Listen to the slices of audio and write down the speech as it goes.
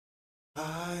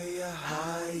Higher,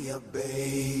 higher,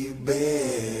 baby. Can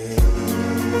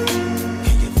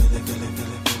you feel it, feel it,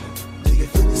 feel it, feel it? Do you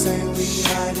feel the same way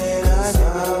high that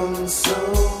I'm so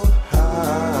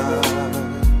high?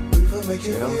 We will make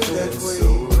you feel that way. So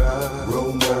right.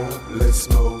 Roll more, let's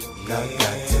smoke. I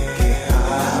got to get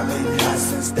high. I've been high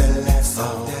since the last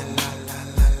song.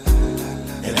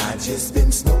 And I just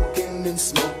been smoking and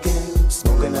smoking.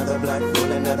 Smoke another blunt,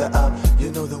 roll another up.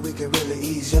 You know that we can really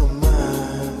ease your mind.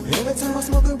 Every time I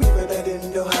smoke a reaper, that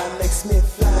indoor high makes me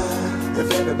fly.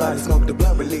 If everybody smoked the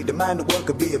blunt, relieve the mind, the world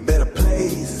could be a better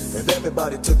place. If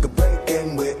everybody took a break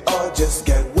and we all just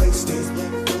got wasted.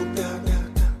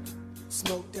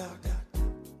 Smoked out.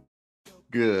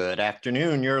 Good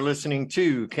afternoon. You're listening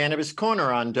to Cannabis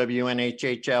Corner on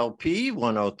WNHHLP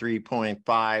 103.5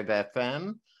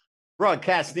 FM,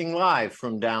 broadcasting live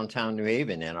from downtown New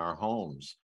Haven in our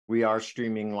homes. We are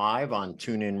streaming live on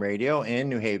TuneIn Radio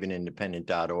and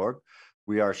NewHavenIndependent.org.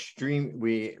 We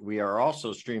are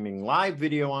also streaming live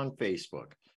video on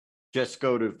Facebook. Just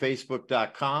go to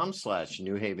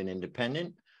facebook.com/New Haven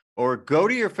Independent or go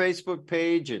to your Facebook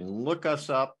page and look us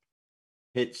up.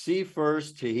 Hit see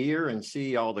first to hear and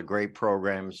see all the great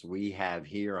programs we have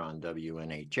here on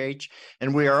WNHH.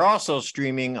 And we are also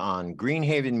streaming on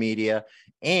Greenhaven Media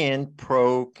and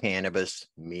Pro Cannabis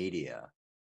Media.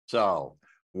 So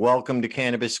welcome to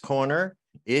Cannabis Corner.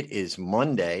 It is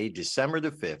Monday, December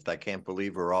the 5th. I can't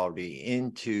believe we're already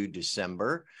into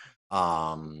December.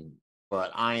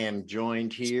 But I am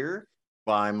joined here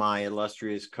by my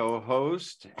illustrious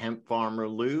co-host, Hemp Farmer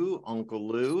Lou, Uncle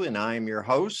Lou, and I am your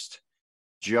host,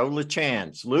 Joe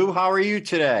LaChance. Lou, how are you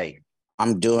today?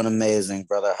 I'm doing amazing,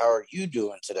 brother. How are you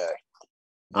doing today?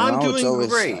 I'm doing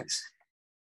great. Nice.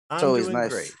 I'm doing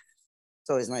great. It's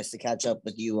always nice to catch up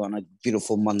with you on a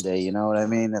beautiful Monday. You know what I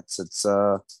mean?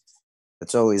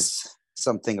 It's always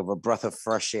something of a breath of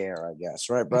fresh air, I guess,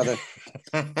 right, brother?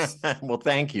 Well,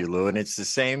 thank you, Lou. And it's the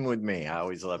same with me. I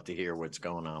always love to hear what's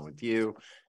going on with you,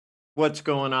 what's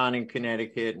going on in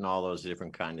Connecticut, and all those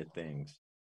different kind of things.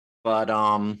 But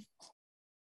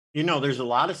there's a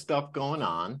lot of stuff going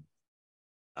on.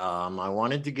 I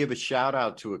wanted to give a shout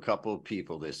out to a couple of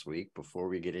people this week before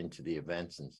we get into the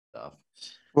events and stuff.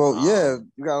 Well, yeah,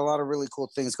 you got a lot of really cool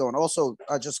things going. Also,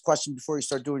 just a question before you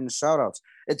start doing the shout outs.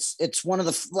 It's one of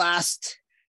the last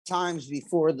times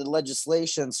before the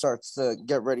legislation starts to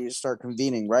get ready to start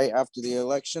convening, right? After the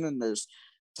election, and there's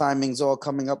timings all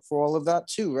coming up for all of that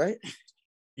too, right?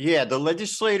 Yeah, the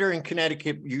legislature in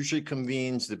Connecticut usually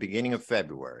convenes the beginning of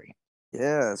February.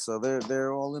 Yeah, so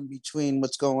they're all in between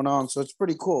what's going on, so it's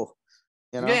pretty cool.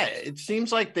 You know? Yeah, it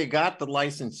seems like they got the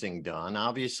licensing done.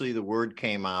 Obviously, the word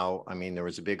came out. I mean, there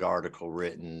was a big article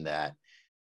written that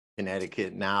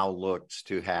Connecticut now looks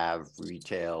to have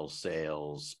retail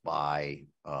sales by,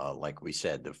 like we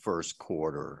said, the first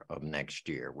quarter of next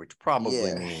year, which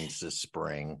probably means the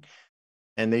spring.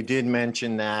 And they did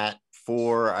mention that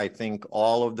for, I think,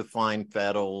 all of the fine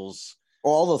federals.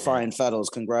 All the fine federals,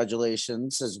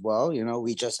 congratulations as well. You know,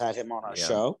 we just had him on our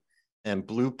show. And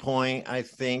Blue Point, I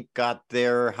think, got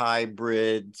their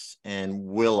hybrids, and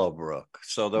Willowbrook.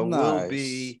 So there will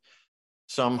be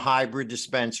some hybrid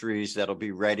dispensaries that'll be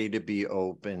ready to be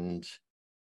opened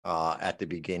at the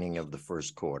beginning of the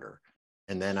first quarter.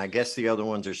 And then I guess the other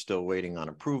ones are still waiting on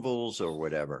approvals or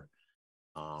whatever.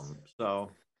 So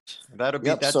that'll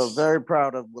be So very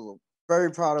proud of Willow.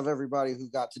 Very proud of everybody who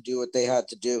got to do what they had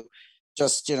to do.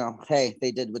 Just, hey,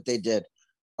 they did what they did.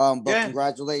 But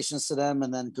congratulations to them,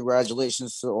 and then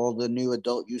congratulations to all the new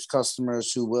adult use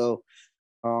customers who will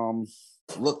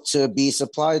look to be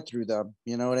supplied through them.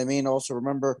 You know what I mean? Also,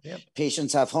 remember,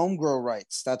 patients have home grow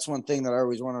rights. That's one thing that I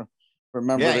always want to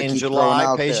remember. Yeah, in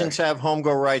July, patients have home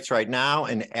grow rights right now,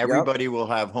 and everybody will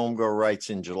have home grow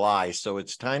rights in July. So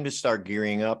it's time to start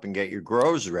gearing up and get your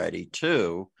grows ready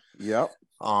too. Yep.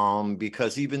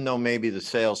 Because even though maybe the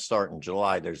sales start in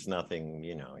July, there's nothing,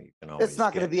 you can always. It's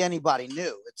not going to be anybody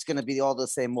new. It's going to be all the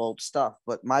same old stuff.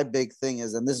 But my big thing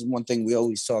is, and this is one thing we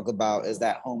always talk about, is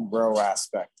that home grow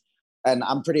aspect. And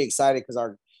I'm pretty excited because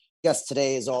our guest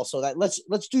today is also that.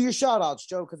 Let's do your shout outs,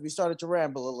 Joe, because we started to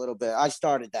ramble a little bit. I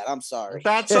started that. I'm sorry.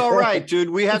 That's all right, dude.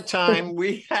 We have time.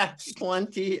 We have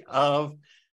plenty of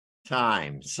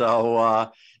time.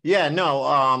 So,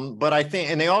 but I think,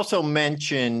 and they also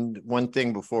mentioned one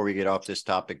thing before we get off this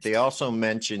topic. They also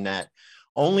mentioned that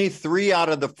only 3 out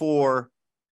of the 4,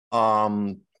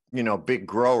 big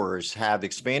growers have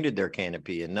expanded their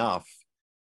canopy enough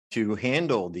to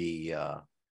handle the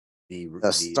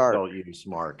adult use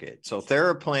market. So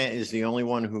TheraPlant is the only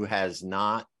one who has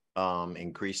not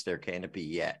increased their canopy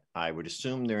yet. I would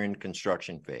assume they're in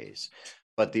construction phase.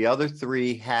 but the other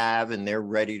three have, and they're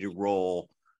ready to roll.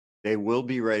 They will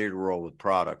be ready to roll with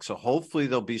products. So hopefully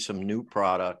there'll be some new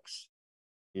products.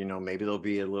 You know, maybe they'll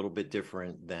be a little bit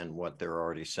different than what they're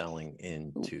already selling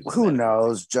into. Who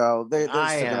knows, Joe? They're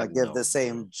still gonna give no the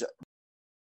same.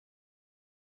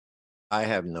 I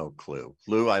have no clue.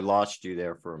 Lou, I lost you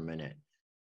there for a minute.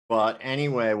 But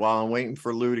anyway, while I'm waiting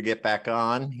for Lou to get back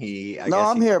on,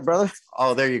 I'm here, brother.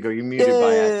 Oh, there you go. You muted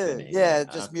by accident. Yeah,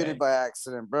 just muted by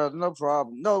accident, bro. No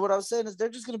problem. No, what I was saying is they're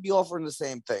just going to be offering the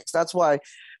same things. That's why,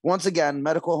 once again,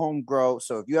 medical home grow.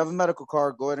 So if you have a medical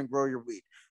card, go ahead and grow your weed.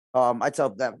 I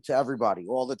tell that to everybody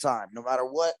all the time, no matter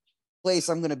what place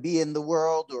I'm going to be in the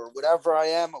world or whatever I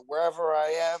am or wherever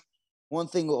I am. One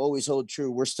thing will always hold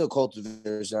true. We're still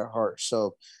cultivators at heart.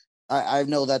 So I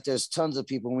know that there's tons of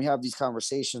people when we have these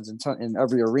conversations in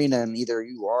every arena, and either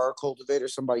you are a cultivator,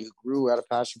 somebody who grew out of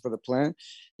passion for the plant,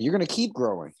 you're going to keep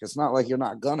growing. It's not like you're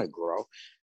not going to grow.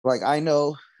 Like, I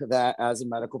know that as a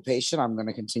medical patient, I'm going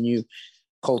to continue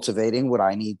cultivating what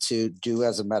I need to do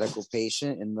as a medical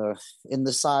patient in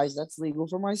the size that's legal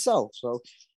for myself. So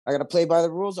I got to play by the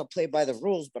rules. I'll play by the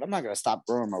rules, but I'm not going to stop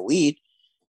growing my weed.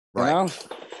 Right.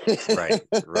 Right.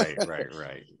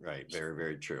 Very,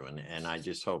 very true. And I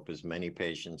just hope as many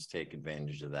patients take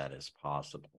advantage of that as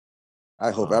possible.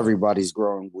 I hope everybody's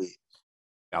growing weed.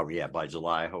 Oh yeah, by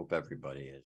July, I hope everybody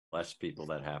is. Less people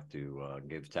that have to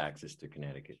give taxes to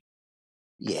Connecticut.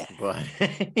 Yeah. But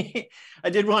I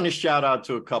did want to shout out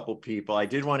to a couple people. I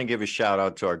did want to give a shout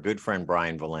out to our good friend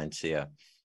Brian Valencia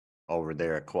over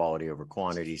there at Quality Over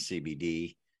Quantity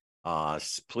CBD.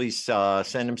 Please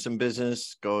send him some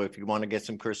business. Go, if you want to get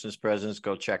some Christmas presents,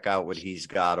 go check out what he's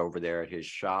got over there at his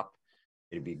shop.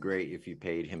 It'd be great if you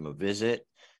paid him a visit.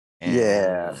 And,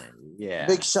 yeah.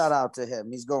 Big shout out to him.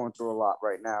 He's going through a lot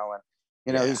right now, and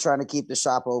you know he's trying to keep the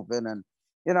shop open, and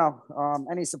you know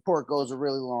any support goes a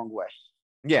really long way.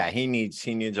 Yeah, he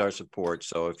needs our support.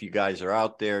 So if you guys are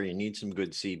out there, you need some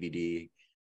good CBD,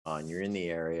 and you're in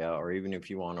the area, or even if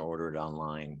you want to order it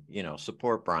online, you know,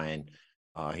 support Brian.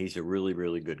 He's a really,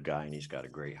 really good guy, and he's got a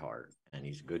great heart, and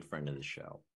he's a good friend of the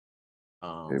show.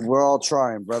 We're all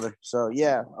trying, brother. So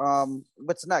yeah.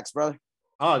 What's next, brother?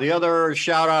 Oh, the other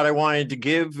shout out I wanted to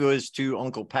give was to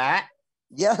Uncle Pat.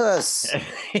 Yes.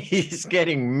 He's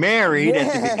getting married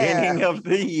at the beginning of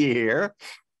the year.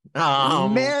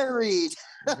 Married.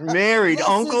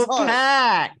 Uncle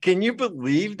Pat. Can you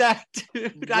believe that,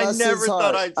 dude? I never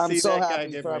thought I'd see that guy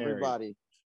get married. Everybody.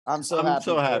 I'm so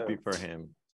happy for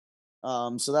him.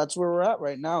 So that's where we're at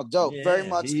right now. Dope. Yeah, very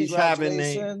much.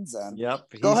 Congratulations.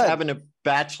 He's having a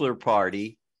bachelor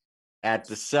party at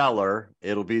the Cellar.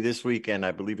 It'll be this weekend.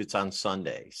 I believe it's on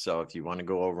Sunday. So if you want to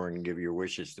go over and give your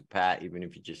wishes to Pat, even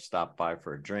if you just stop by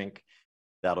for a drink,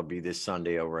 that'll be this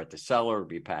Sunday over at the Cellar. It'll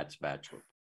be Pat's bachelor.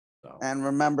 So. And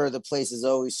remember, the place is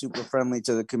always super friendly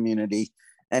to the community.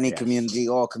 Any community,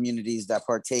 all communities that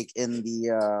partake in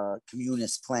the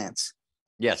communist plants.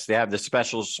 Yes, they have the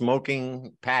special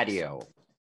smoking patio.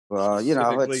 Well, you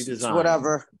know, it's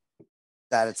whatever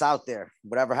that it's out there.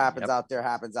 Whatever happens out there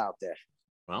happens out there.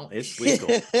 Well, it's legal.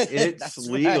 It's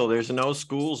legal. Right. There's no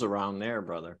schools around there,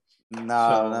 brother.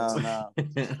 No.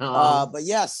 But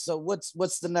yes. So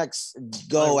what's the next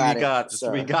go at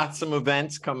it? We got some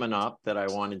events coming up that I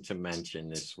wanted to mention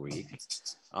this week.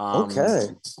 Okay.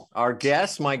 Our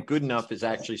guest, Mike Goodenough, is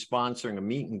actually sponsoring a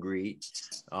meet and greet.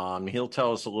 He'll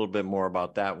tell us a little bit more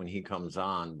about that when he comes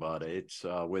on, but it's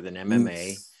with an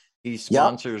MMA. He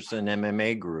sponsors an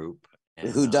MMA group.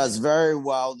 Who does very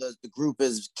well. The group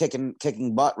is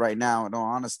kicking butt right now, in all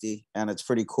honesty. And it's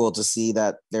pretty cool to see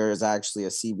that there is actually a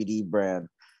CBD brand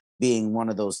being one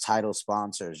of those title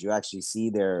sponsors. You actually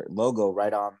see their logo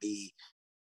right on the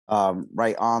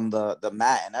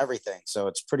mat and everything. So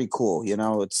it's pretty cool. You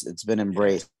know, it's been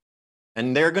embraced.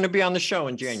 And they're going to be on the show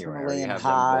in January.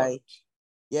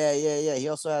 Yeah. He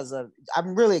also has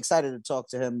I'm really excited to talk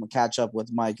to him, catch up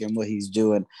with Mike and what he's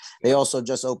doing. They also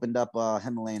just opened up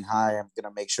Himalayan High. I'm going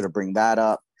to make sure to bring that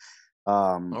up.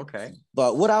 Okay.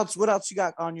 But what else you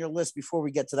got on your list before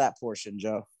we get to that portion,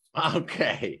 Joe?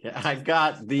 Okay. I've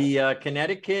got the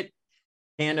Connecticut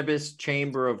Cannabis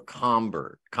Chamber of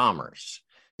Commerce.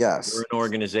 Yes. They're an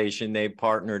organization. They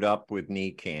partnered up with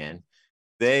NECAN.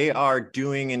 They are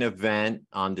doing an event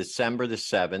on December the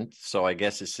 7th. So I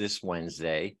guess it's this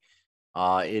Wednesday.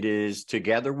 It is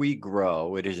Together We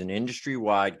Grow. It is an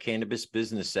industry-wide cannabis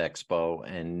business expo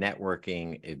and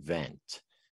networking event.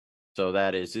 So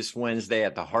that is this Wednesday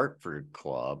at the Hartford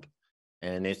Club.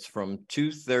 And it's from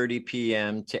 2:30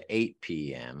 p.m. to 8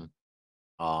 p.m.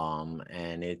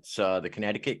 And it's the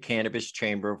Connecticut Cannabis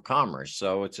Chamber of Commerce.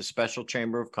 So it's a special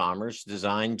chamber of commerce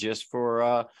designed just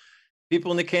for people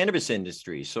in the cannabis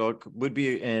industry. So it would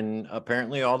be, and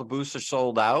apparently all the booths are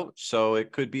sold out. So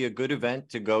it could be a good event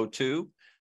to go to.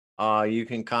 You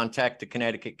can contact the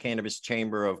Connecticut Cannabis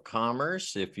Chamber of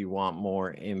Commerce if you want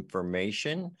more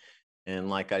information. And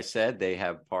like I said, they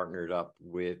have partnered up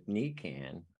with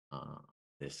NECANN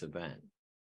this event.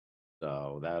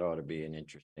 So that ought to be an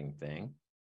interesting thing.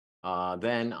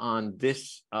 Then on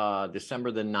this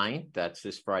December the 9th, that's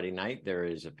this Friday night, there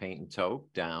is a paint and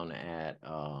toke down at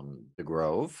the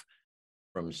Grove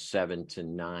from 7 to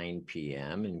 9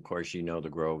 p.m. And of course, you know, the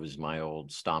Grove is my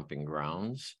old stomping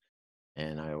grounds.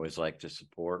 And I always like to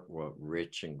support what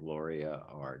Rich and Gloria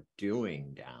are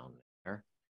doing down there.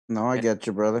 No, I get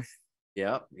you, brother.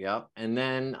 Yep. And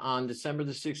then on December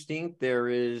the 16th, there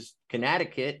is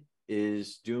Connecticut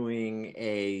is doing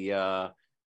a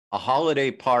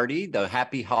holiday party, the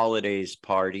Happy Holidays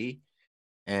party.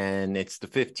 And it's the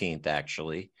 15th,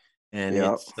 actually. And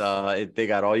it's they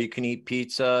got all you can eat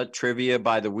pizza, trivia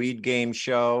by the Weed Game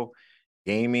Show,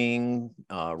 gaming,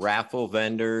 raffle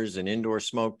vendors, an indoor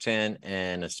smoke tent,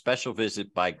 and a special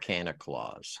visit by Canna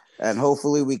Claus. And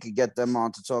hopefully we could get them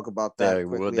on to talk about that.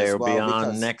 They'll be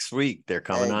on next week. They're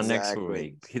coming on next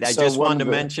week. I just wanted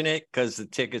to mention it because the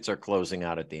tickets are closing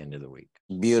out at the end of the week.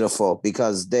 Beautiful,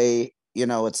 because they, you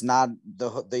know, it's not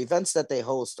the events that they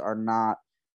host are not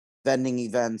vending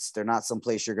events. They're not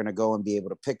someplace you're going to go and be able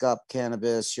to pick up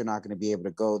cannabis. You're not going to be able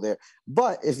to go there.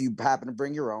 But if you happen to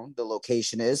bring your own, the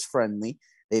location is friendly.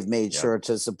 They've made sure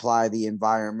to supply the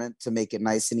environment to make it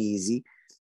nice and easy.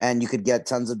 And you could get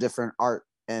tons of different art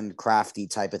and crafty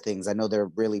type of things. I know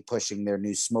they're really pushing their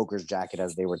new smoker's jacket,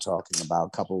 as they were talking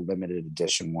about, a couple of limited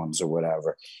edition ones or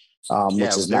whatever,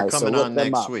 which is they're nice. Coming on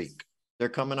next week. They're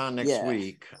coming on next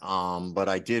week, but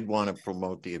I did want to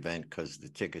promote the event because the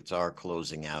tickets are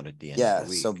closing out at the end of the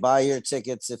week. So buy your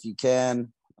tickets if you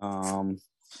can,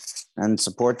 and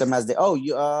support them as they.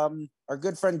 Our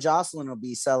good friend Jocelyn will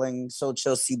be selling So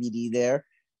Chill CBD there.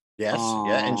 Yes,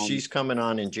 and she's coming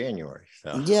on in January.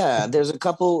 So. Yeah, there's a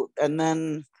couple, and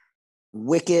then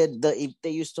Wicked. They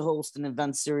used to host an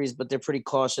event series, but they're pretty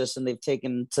cautious, and they've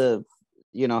taken to.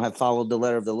 Have followed the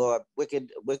letter of the law.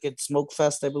 Wicked Smoke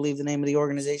Fest, I believe the name of the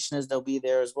organization is. They'll be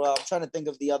there as well. I'm trying to think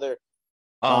of the other.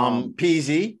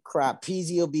 Peasy.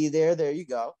 Peasy will be there. There you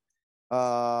go.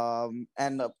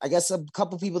 And I guess a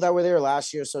couple people that were there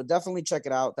last year. So definitely check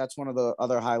it out. That's one of the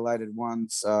other highlighted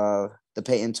ones. The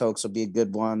patent tokes will be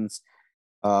good ones.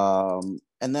 And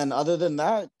then other than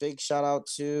that, big shout out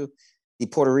to the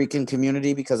Puerto Rican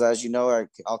community, because as you know,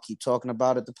 I'll keep talking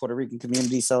about it. The Puerto Rican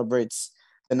community celebrates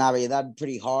the Navidad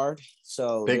pretty hard.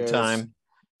 So big time.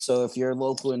 So if you're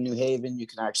local in New Haven, you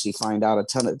can actually find a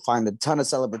ton of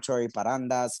celebratory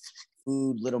parandas,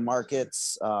 food, little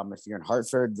markets. If you're in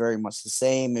Hartford, very much the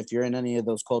same. If you're in any of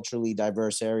those culturally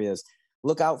diverse areas,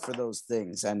 look out for those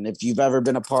things. And if you've ever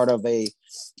been a part of a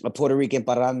Puerto Rican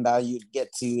paranda, you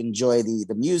get to enjoy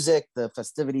the music, the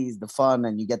festivities, the fun,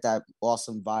 and you get that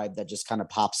awesome vibe that just kind of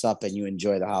pops up and you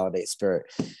enjoy the holiday spirit.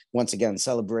 Once again,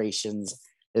 celebrations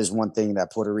is one thing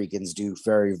that Puerto Ricans do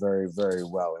very, very, very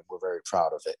well, and we're very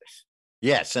proud of it.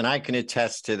 Yes, and I can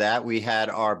attest to that. We had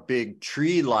our big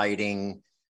tree lighting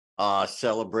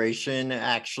celebration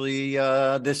actually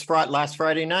last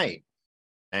Friday night.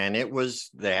 And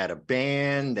they had a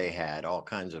band, they had all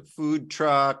kinds of food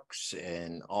trucks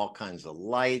and all kinds of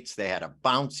lights. They had a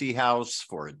bouncy house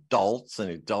for adults, an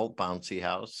adult bouncy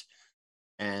house.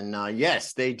 And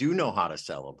yes, they do know how to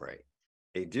celebrate.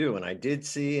 They do. And I did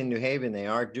see in New Haven, they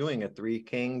are doing a Three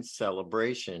Kings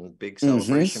celebration, big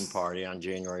celebration party on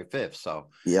January 5th. So,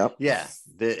 yeah,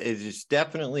 it is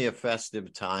definitely a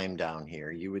festive time down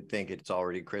here. You would think it's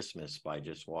already Christmas by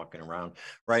just walking around.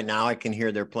 Right now, I can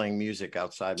hear they're playing music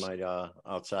outside my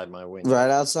window.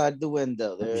 Right outside the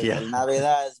window.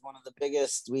 Navidad is one of the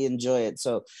biggest. We enjoy it.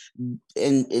 So,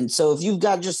 and so if you've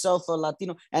got yourself a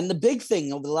Latino, and the big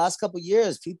thing over the last couple of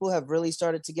years, people have really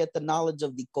started to get the knowledge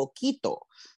of the coquito.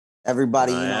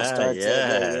 Everybody, starts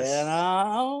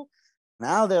to,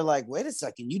 now they're like, wait a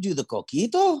second, you do the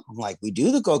coquito? I'm like, we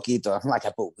do the coquito. I'm like,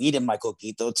 I put weed in my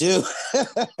coquito too.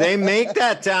 They make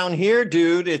that down here,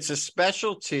 dude. It's a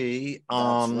specialty.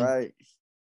 That's right.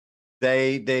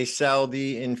 They sell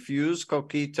the infused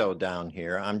coquito down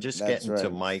here. I'm just getting to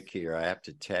Mike here. I have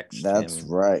to text him. That's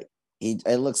right.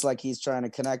 It looks like he's trying to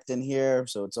connect in here,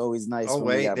 so it's always nice. Oh,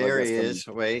 wait, there he is.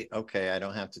 Wait, okay, I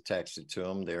don't have to text it to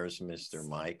him. There's Mr.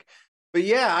 Mike. But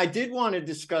yeah, I did want to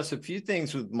discuss a few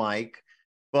things with Mike,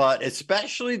 but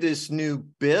especially this new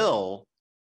bill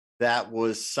that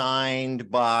was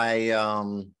signed by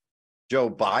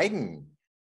Joe Biden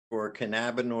for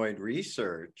cannabinoid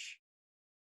research.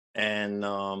 And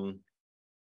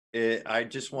I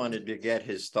just wanted to get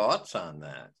his thoughts on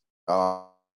that.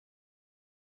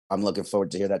 I'm looking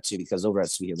forward to hear that too, because over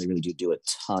at Sweet they really do a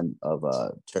ton of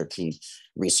terpene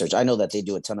research. I know that they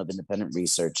do a ton of independent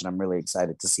research, and I'm really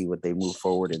excited to see what they move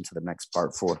forward into the next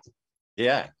part for.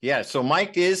 Yeah. So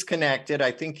Mike is connected.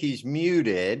 I think he's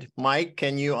muted. Mike,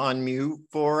 can you unmute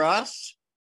for us?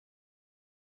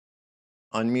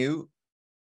 Unmute,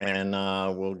 and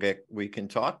we can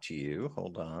talk to you.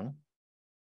 Hold on.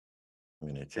 I'm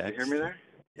gonna text. Can you hear me there?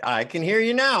 I can hear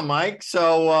you now, Mike.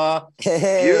 So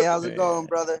hey, how's it going,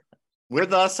 brother?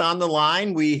 With us on the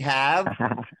line, we have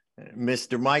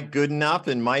Mr. Mike Goodenough,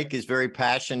 and Mike is very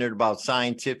passionate about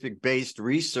scientific-based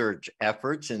research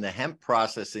efforts in the hemp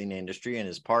processing industry and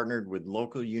has partnered with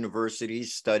local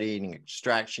universities studying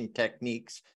extraction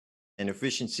techniques and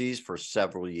efficiencies for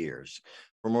several years.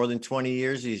 For more than 20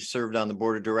 years, he's served on the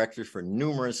board of directors for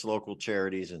numerous local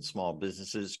charities and small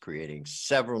businesses, creating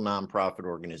several nonprofit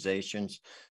organizations,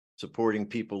 supporting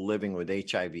people living with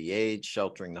HIV/AIDS,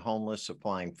 sheltering the homeless,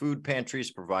 supplying food pantries,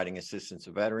 providing assistance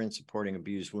to veterans, supporting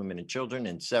abused women and children,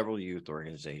 and several youth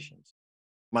organizations.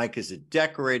 Mike is a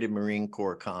decorated Marine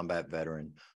Corps combat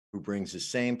veteran who brings the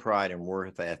same pride and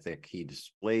work ethic he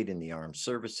displayed in the armed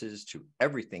services to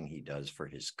everything he does for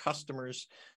his customers,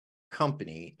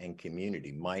 company, and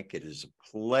community. Mike, it is a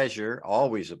pleasure,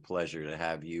 always a pleasure to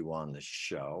have you on the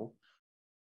show.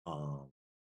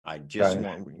 Guys,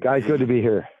 good to be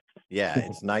here. Yeah,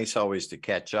 it's nice always to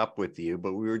catch up with you,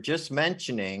 but we were just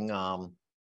mentioning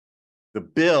the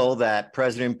bill that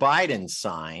President Biden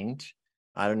signed.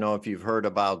 I don't know if you've heard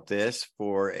about this,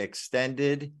 for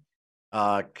extended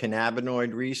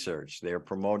cannabinoid research. They're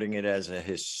promoting it as a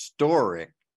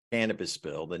historic cannabis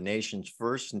bill, the nation's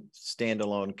first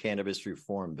standalone cannabis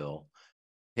reform bill,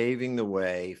 paving the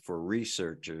way for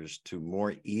researchers to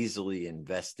more easily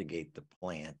investigate the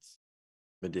plant's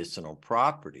medicinal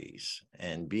properties.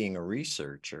 And being a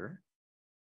researcher,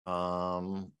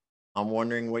 I'm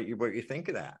wondering what you think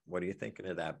of that. What are you thinking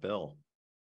of that bill?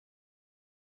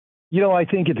 I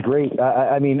think it's great.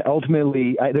 I mean,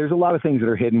 ultimately, there's a lot of things that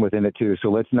are hidden within it too. So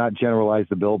let's not generalize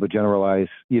the bill, but generalize,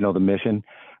 the mission.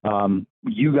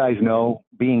 You guys know,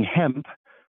 being hemp,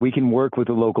 we can work with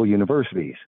the local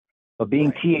universities, but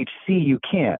being THC, you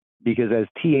can't, because as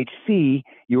THC,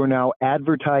 you are now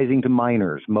advertising to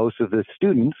minors. Most of the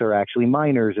students are actually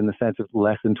minors in the sense of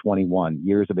less than 21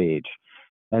 years of age.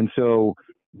 And so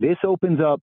this opens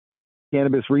up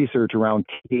cannabis research around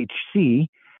THC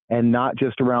and not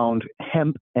just around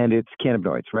hemp and its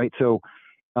cannabinoids, right? So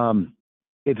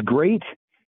it's great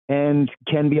and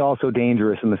can be also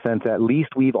dangerous in the sense that at least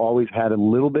we've always had a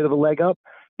little bit of a leg up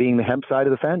being the hemp side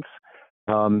of the fence.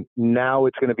 Now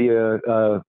it's going to be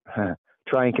a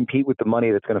try and compete with the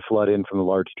money that's going to flood in from the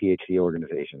large THC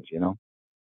organizations,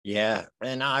 Yeah.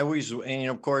 And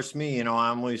of course, I'm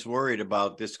always worried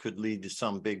about this could lead to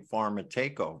some big pharma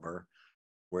takeover,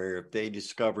 where if they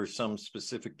discover some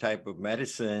specific type of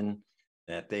medicine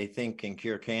that they think can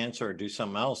cure cancer or do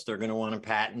something else, they're going to want to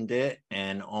patent it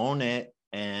and own it.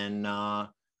 And,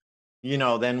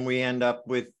 then we end up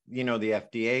with, the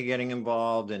FDA getting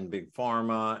involved and big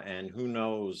pharma, and who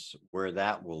knows where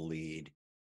that will lead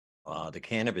the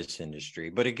cannabis industry.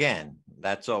 But again,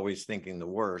 that's always thinking the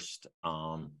worst.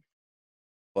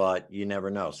 But you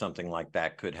never know, something like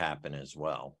that could happen as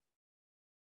well.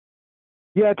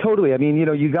 Yeah, totally. I mean,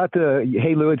 you got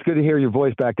hey, Lou, it's good to hear your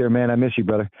voice back there, man. I miss you,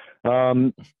 brother.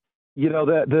 The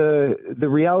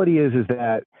reality is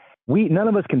that none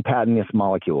of us can patent this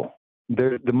molecule.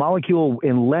 The molecule,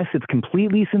 unless it's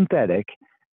completely synthetic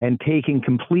and taken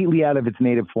completely out of its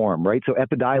native form, right? So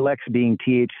Epidiolex being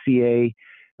THCA,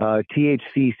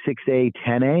 THC 6A,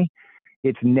 10A,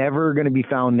 it's never going to be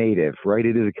found native, right?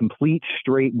 It is a complete,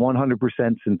 straight,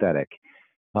 100% synthetic.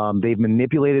 They've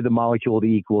manipulated the molecule to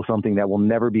equal something that will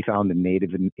never be found in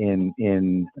native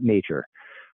in nature.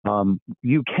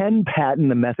 You can patent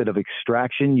the method of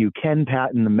extraction. You can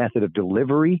patent the method of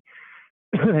delivery.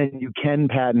 And you can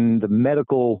patent the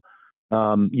medical,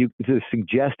 the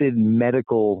suggested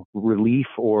medical relief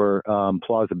or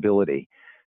plausibility.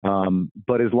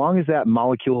 But as long as that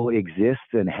molecule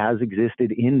exists and has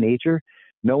existed in nature,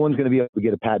 no one's going to be able to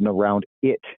get a patent around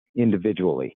it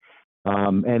individually.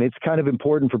 And it's kind of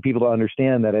important for people to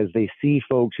understand that as they see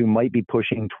folks who might be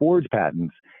pushing towards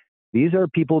patents, these are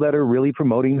people that are really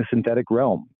promoting the synthetic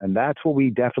realm. And that's what we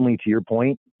definitely, to your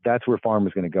point, that's where pharma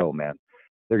is going to go, man.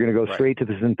 They're going to go straight to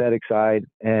the synthetic side.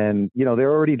 And,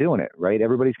 they're already doing it, right?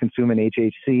 Everybody's consuming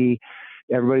HHC.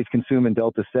 Everybody's consuming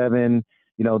Delta 7.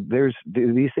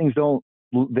 These things don't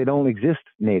exist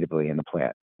natively in the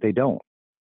plant. They don't.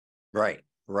 Right.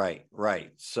 Right.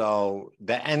 So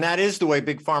that is the way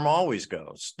Big Pharma always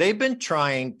goes. They've been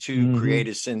trying to create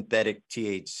a synthetic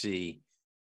THC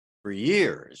for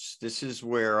years. This is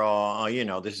where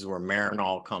this is where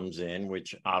Marinol comes in,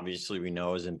 which obviously we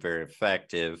know isn't very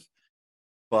effective.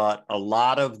 But a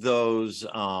lot of those,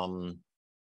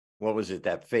 what was it,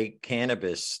 that fake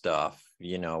cannabis stuff,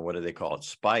 what do they call it,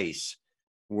 spice,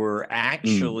 were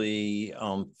actually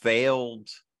failed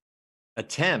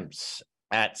attempts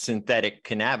at synthetic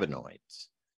cannabinoids.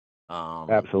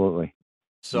 Absolutely.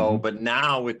 So, but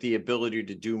now with the ability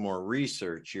to do more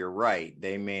research, you're right,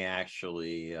 they may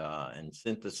actually, and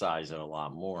synthesize it a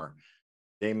lot more,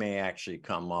 they may actually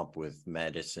come up with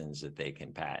medicines that they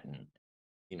can patent.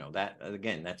 That,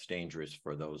 again, that's dangerous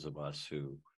for those of us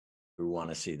who want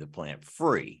to see the plant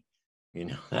free,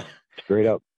 Straight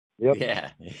up. Yep. Yeah.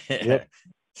 Yep.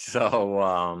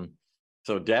 So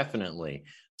definitely.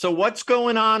 So what's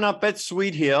going on up at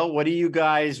Sweet Heel? What are you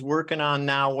guys working on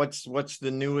now? What's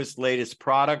the newest, latest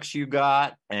products you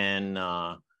got? And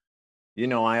I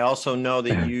also know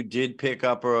that you did pick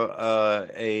up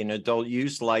an adult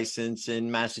use license in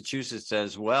Massachusetts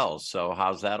as well. So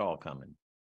how's that all coming?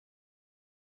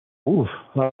 Ooh,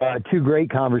 two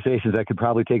great conversations that could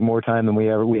probably take more time than we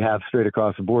have straight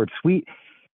across the board. Sweet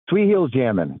Heel's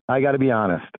jamming. I got to be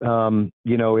honest.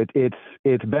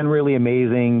 It's been really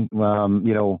amazing.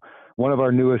 One of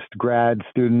our newest grad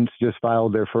students just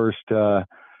filed their first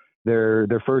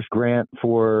grant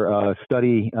for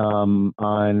study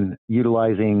on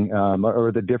utilizing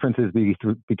or the differences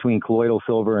between colloidal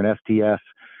silver and STS,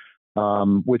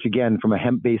 which again, from a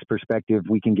hemp-based perspective,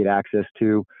 we can get access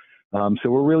to. So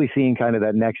we're really seeing kind of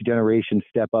that next generation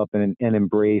step up and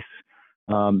embrace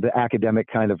the academic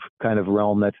kind of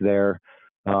realm that's there.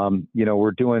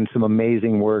 We're doing some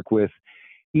amazing work with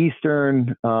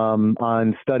Eastern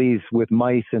on studies with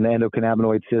mice and the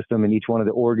endocannabinoid system in each one of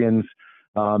the organs,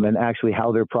 and actually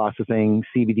how they're processing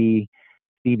CBD,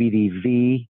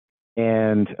 CBDV,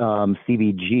 and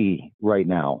CBG right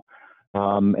now.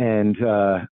 And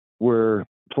we're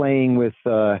playing with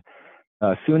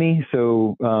SUNY,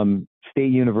 so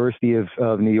State University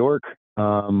of New York.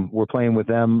 We're playing with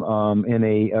them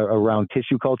around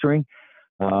tissue culturing,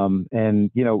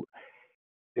 and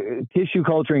tissue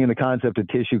culturing and the concept of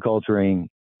tissue culturing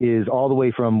is all the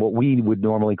way from what we would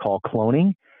normally call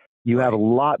cloning. You have a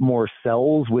lot more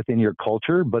cells within your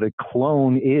culture, but a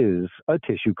clone is a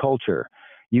tissue culture.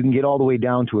 You can get all the way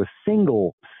down to a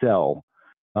single cell.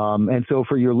 And so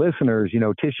for your listeners,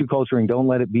 tissue culturing, don't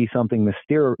let it be something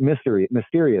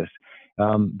mysterious.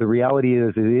 The reality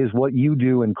is it is what you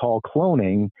do and call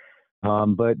cloning,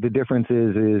 but the difference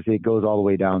is it goes all the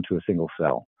way down to a single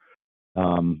cell.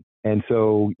 And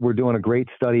so we're doing a great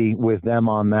study with them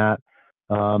on that.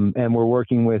 And we're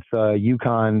working with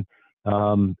UConn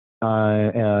on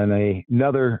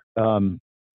another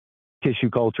tissue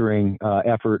culturing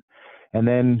effort. And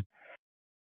then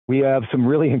we have some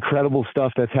really incredible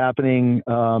stuff that's happening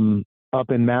up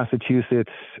in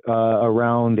Massachusetts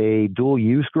around a dual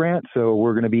use grant. So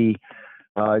we're going to be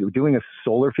doing a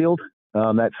solar field.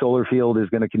 That solar field is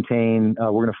going to contain,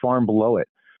 we're going to farm below it.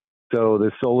 So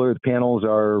the solar panels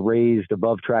are raised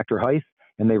above tractor height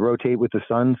and they rotate with the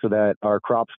sun so that our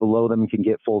crops below them can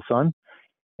get full sun.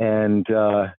 And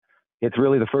it's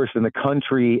really the first in the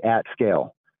country at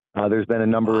scale. There's been a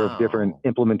number of different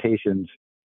implementations.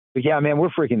 But yeah, man, we're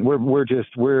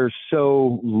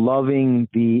so loving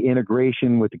the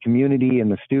integration with the community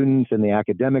and the students and the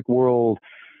academic world.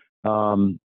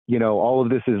 All of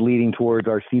this is leading towards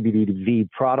our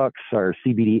CBDV products, our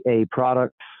CBDA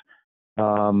products.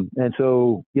 And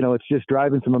so, it's just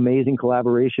driving some amazing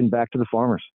collaboration back to the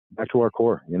farmers, back to our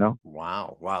core,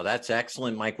 Wow. That's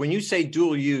excellent, Mike. When you say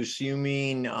dual use, you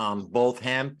mean both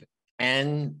hemp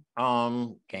and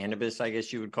cannabis, I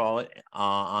guess you would call it,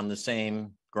 on the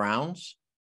same grounds?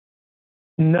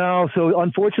 No. So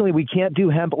unfortunately, we can't do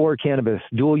hemp or cannabis.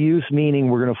 Dual use, meaning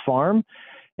we're going to farm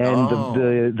and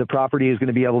the property is going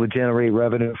to be able to generate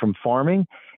revenue from farming,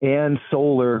 and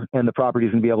solar, and the property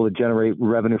is going to be able to generate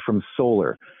revenue from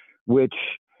solar, which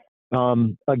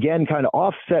again, kind of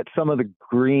offset some of the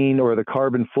green or the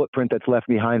carbon footprint that's left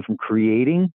behind from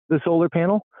creating the solar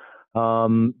panel,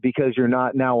 because you're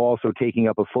not now also taking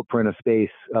up a footprint of space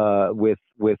with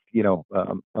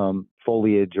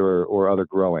foliage or other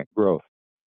growth.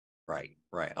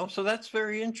 Right. Oh, so that's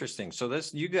very interesting. So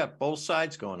you got both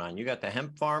sides going on. You got the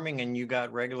hemp farming and you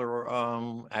got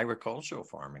regular agricultural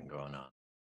farming going on.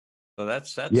 So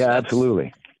that's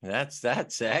absolutely. That's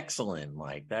excellent,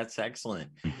 Mike. That's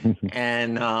excellent.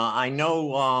 And I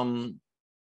know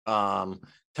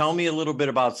Tell me a little bit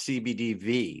about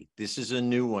CBDV. This is a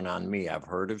new one on me. I've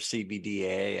heard of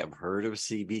CBDA. I've heard of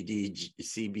CBG.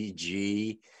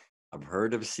 I've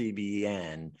heard of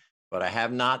CBN, but I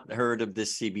have not heard of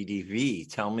this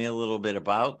CBDV. Tell me a little bit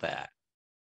about that.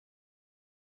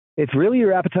 It's really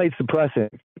your appetite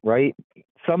suppressant, right?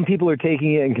 Some people are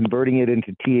taking it and converting it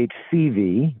into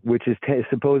THCV, which is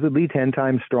supposedly 10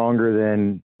 times stronger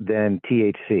than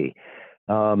THC.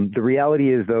 The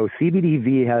reality is, though,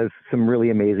 CBDV has some really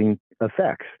amazing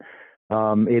effects.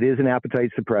 It is an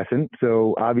appetite suppressant.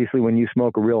 So obviously when you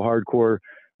smoke a real hardcore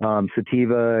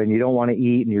sativa and you don't want to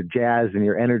eat and you're jazzed and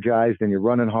you're energized and you're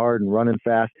running hard and running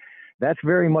fast, that's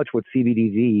very much what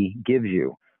CBDV gives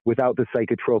you without the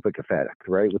psychotropic effect,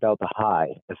 right? Without the high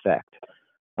effect.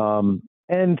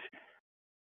 And,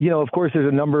 you know, of course,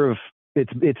 there's a number of,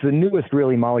 it's the newest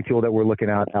really molecule that we're looking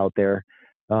at out there.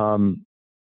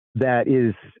 That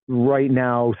is right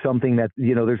now something that,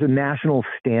 you know, there's a national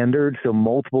standard, so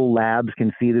multiple labs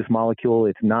can see this molecule.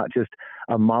 It's not just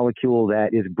a molecule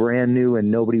that is brand new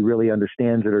and nobody really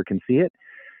understands it or can see it.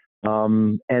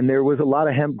 And there was a lot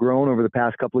of hemp grown over the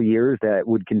past couple of years that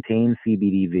would contain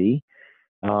CBDV.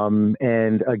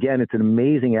 And again, it's an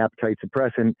amazing appetite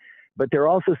suppressant, but they're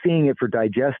also seeing it for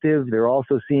digestive. They're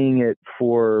also seeing it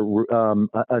for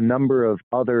a number of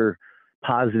other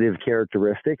positive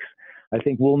characteristics. I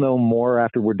think we'll know more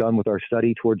after we're done with our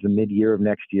study towards the mid-year of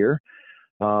next year.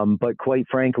 But quite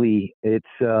frankly, it's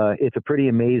a pretty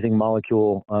amazing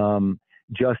molecule,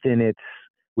 just in its,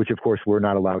 which of course we're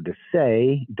not allowed to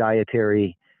say,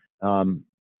 dietary,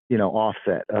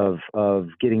 offset of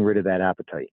getting rid of that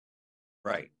appetite.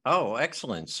 Right. Oh,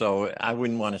 excellent. So I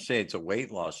wouldn't want to say it's a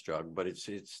weight loss drug, but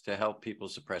it's to help people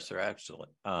suppress their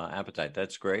appetite.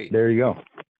 That's great. There you go.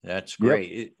 That's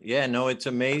great. Yep. It's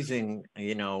amazing.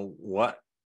 You know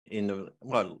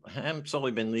hemp's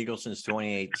only been legal since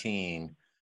 2018.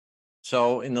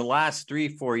 So in the last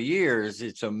 3-4 years,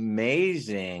 it's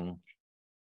amazing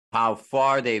how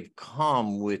far they've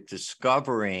come with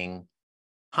discovering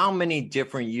how many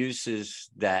different uses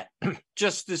that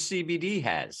just the CBD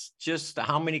has, just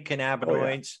how many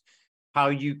cannabinoids, how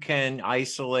you can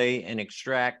isolate and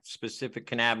extract specific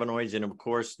cannabinoids. And of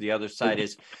course, the other side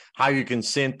is how you can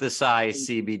synthesize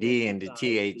CBD into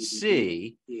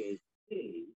THC.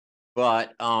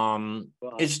 But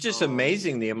it's just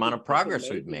amazing the amount of progress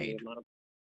we've made.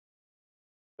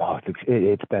 Oh,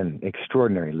 it's been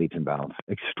extraordinary leaps and bounds,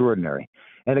 extraordinary.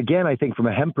 And again, I think from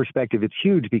a hemp perspective, it's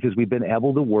huge because we've been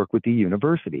able to work with the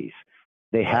universities.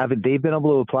 They've been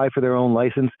able to apply for their own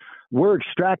license. We're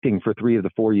extracting for 3 of the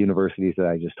 4 universities that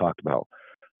I just talked about.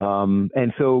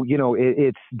 And so,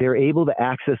 they're able to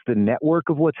access the network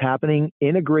of what's happening,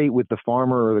 integrate with the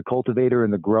farmer or the cultivator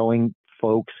and the growing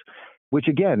folks, which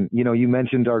again, you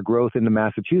mentioned our growth into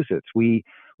Massachusetts.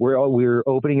 We're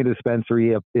opening a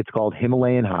dispensary. It's called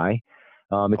Himalayan High.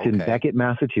 It's in Beckett,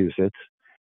 Massachusetts.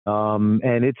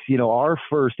 And it's,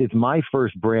 it's my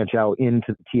first branch out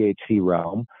into the THC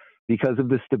realm because of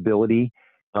the stability,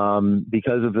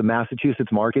 because of the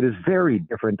Massachusetts market is very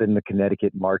different than the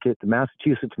Connecticut market. The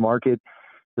Massachusetts market,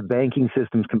 the banking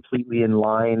system's completely in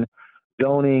line,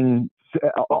 zoning,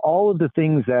 all of the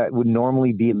things that would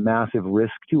normally be a massive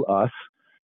risk to us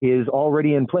is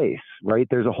already in place, right?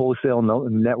 There's a wholesale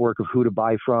network of who to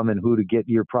buy from and who to get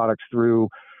your products through.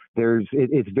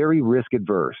 It's very risk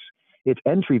adverse. Its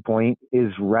entry point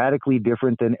is radically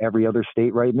different than every other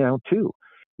state right now, too.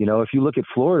 If you look at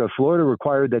Florida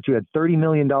required that you had $30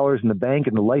 million in the bank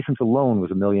and the license alone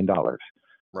was $1 million.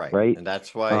 Right. And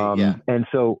that's why, And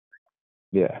so,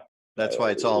 that's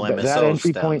why it's all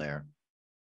MSOs down there.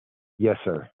 Yes,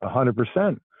 sir.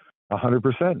 100%.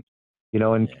 100%.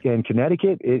 And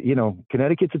Connecticut,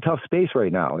 Connecticut's a tough space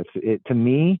right now. To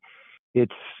me,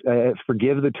 it's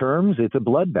forgive the terms. It's a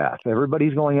bloodbath.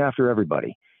 Everybody's going after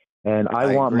everybody. And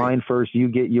I want mine first. You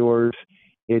get yours.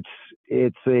 And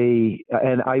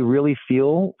I really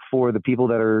feel for the people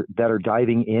that are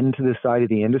diving into this side of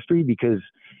the industry because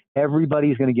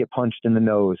everybody's going to get punched in the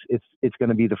nose. It's going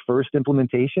to be the first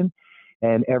implementation,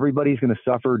 and everybody's going to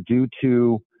suffer due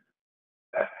to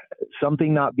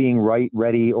something not being right,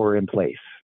 ready, or in place.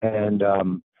 And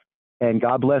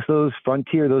God bless those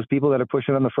people that are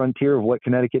pushing on the frontier of what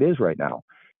Connecticut is right now,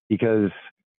 because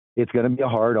it's going to be a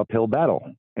hard uphill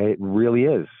battle. It really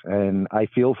is. And I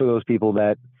feel for those people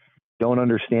that don't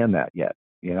understand that yet,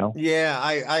 Yeah,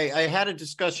 I had a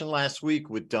discussion last week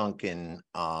with Duncan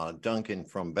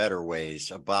from Better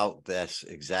Ways about this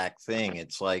exact thing.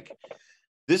 It's like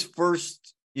this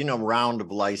first, round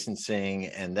of licensing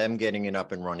and them getting it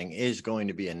up and running is going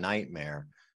to be a nightmare.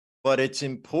 But it's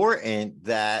important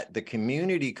that the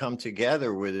community come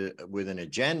together with an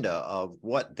agenda of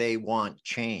what they want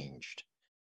changed.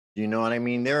 You know what I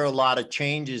mean? There are a lot of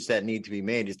changes that need to be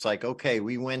made. It's like, okay,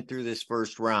 we went through this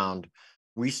first round.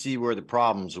 We see where the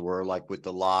problems were, like with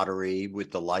the lottery, with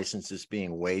the licenses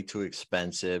being way too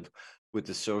expensive, with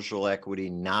the social equity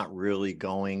not really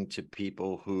going to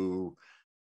people who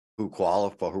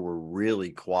qualify, who were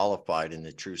really qualified in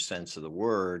the true sense of the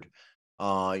word.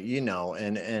 You know,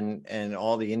 and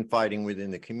all the infighting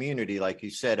within the community, like you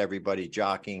said, everybody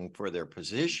jockeying for their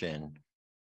position.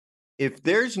 If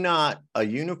there's not a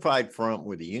unified front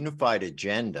with a unified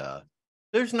agenda,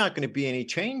 there's not going to be any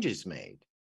changes made.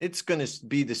 It's going to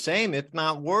be the same, if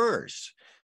not worse.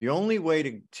 The only way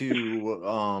to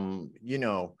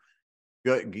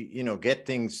get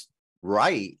things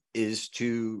right is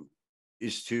to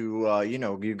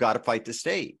you got to fight the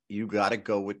state. You got to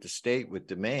go with the state with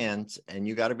demands, and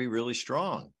you got to be really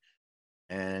strong.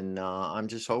 And I'm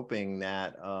just hoping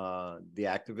that the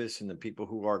activists and the people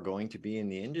who are going to be in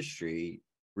the industry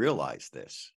realize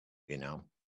this, you know.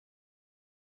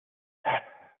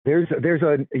 There's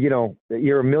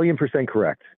you're 1,000,000%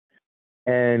 correct.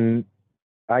 And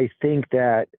I think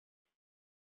that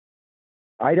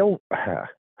I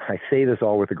say this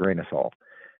all with a grain of salt.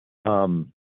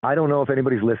 I don't know if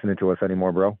anybody's listening to us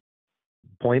anymore, bro.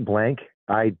 Point blank.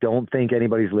 I don't think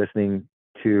anybody's listening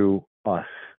to us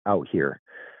out here.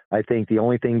 I think the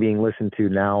only thing being listened to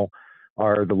now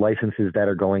are the licenses that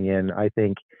are going in. I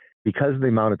think because of the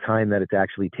amount of time that it's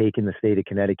actually taken the state of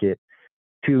Connecticut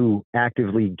to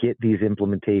actively get these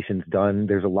implementations done,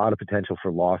 there's a lot of potential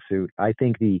for lawsuit. I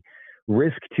think the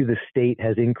risk to the state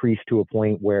has increased to a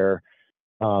point where,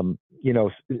 some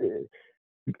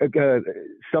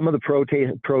of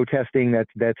the protesting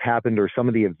that's happened, or some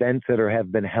of the events that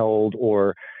have been held,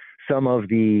 or some of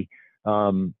the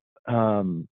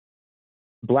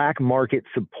black market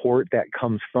support that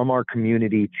comes from our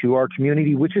community to our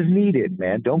community, which is needed,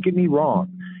 man. Don't get me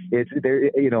wrong. It's there,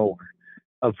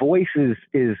 a voice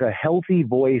is a healthy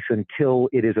voice until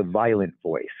it is a violent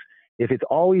voice. If it's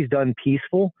always done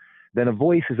peaceful, then a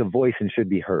voice is a voice and should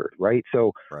be heard, right?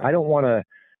 So right. I don't want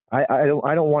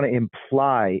to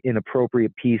imply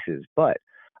inappropriate pieces, but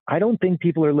I don't think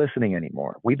people are listening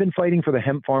anymore. We've been fighting for the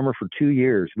hemp farmer for 2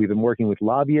 years. We've been working with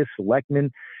lobbyists,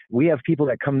 selectmen. We have people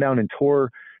that come down and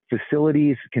tour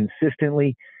facilities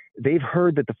consistently. They've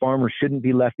heard that the farmers shouldn't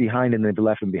be left behind, and they've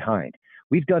left them behind.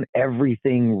 We've done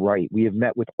everything right. We have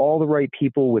met with all the right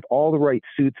people, with all the right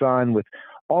suits on, with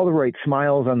all the right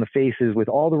smiles on the faces, with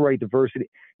all the right diversity.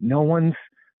 No one's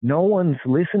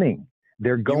listening.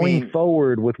 They're going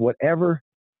forward with whatever.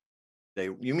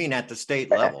 You mean at the state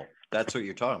level? That's what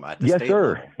you're talking about. Yes,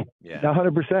 sir. Level. Yeah.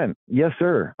 100%. Yes,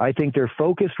 sir. I think they're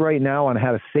focused right now on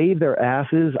how to save their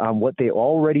asses on what they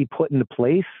already put into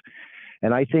place.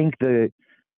 And I think the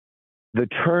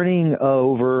turning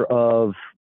over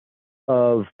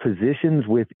of positions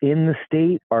within the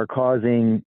state are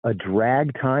causing a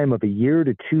drag time of 1 year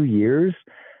to 2 years.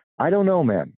 I don't know,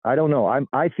 man. I don't know.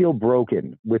 I feel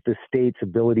broken with the state's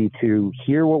ability to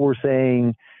hear what we're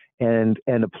saying and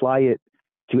apply it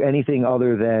to anything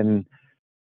other than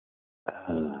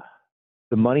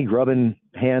the money grubbing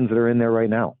hands that are in there right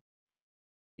now.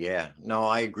 Yeah, no,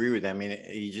 I agree with that. I mean,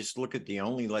 you just look at the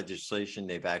only legislation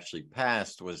they've actually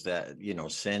passed was that,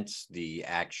 since the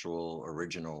actual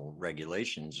original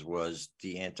regulations, was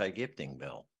the anti-gifting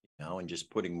bill, and just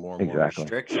putting more and more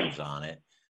restrictions on it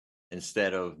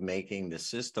instead of making the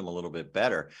system a little bit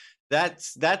better.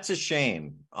 That's a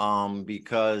shame,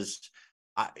 because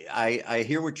I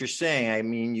hear what you're saying. I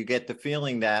mean, you get the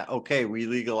feeling that, okay, we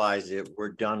legalize it.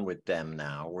 We're done with them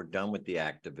now. We're done with the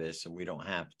activists, and we don't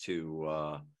have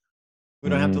to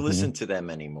listen to them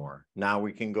anymore. Now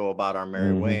we can go about our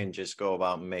merry way and just go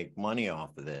about and make money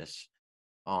off of this.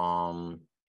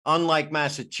 Unlike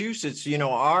Massachusetts,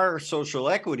 our social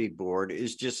equity board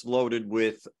is just loaded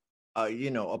with,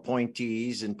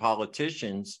 appointees and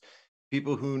politicians,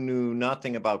 people who knew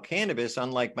nothing about cannabis,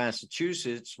 unlike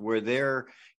Massachusetts, where their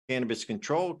Cannabis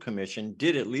Control Commission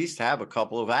did at least have a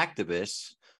couple of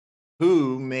activists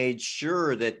who made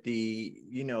sure that the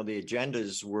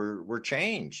agendas were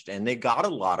changed. And they got a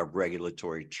lot of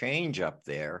regulatory change up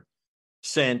there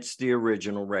since the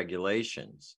original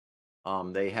regulations.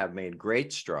 They have made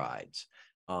great strides.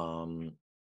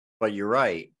 But you're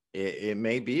right, it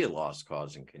may be a lost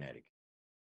cause in Connecticut.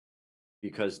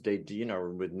 Because they,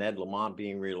 with Ned Lamont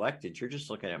being reelected, you're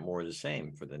just looking at more of the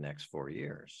same for the next 4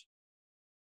 years.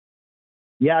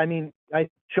 Yeah, I mean,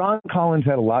 Sean Collins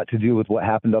had a lot to do with what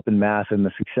happened up in Mass and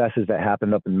the successes that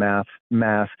happened up in Mass.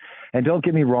 And don't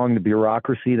get me wrong, the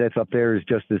bureaucracy that's up there is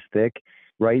just as thick.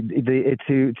 right?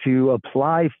 To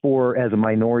apply for as a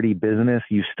minority business,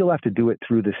 you still have to do it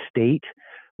through the state,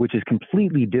 which is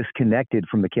completely disconnected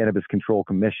from the Cannabis Control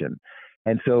Commission.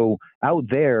 And so out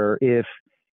there, if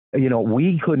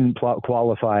we couldn't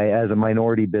qualify as a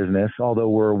minority business, although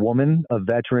we're a woman, a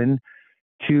veteran,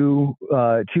 two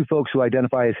folks who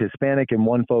identify as Hispanic, and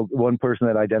one person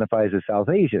that identifies as South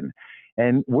Asian,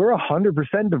 and we're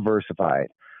 100% diversified.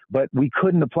 But we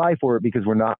couldn't apply for it because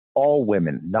we're not all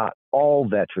women, not all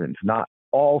veterans, not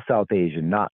all South Asian,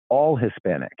 not all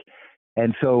Hispanic.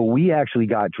 And so we actually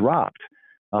got dropped.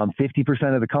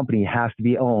 50% of the company has to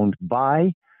be owned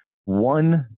by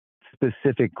one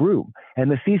specific group.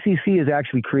 And the CCC has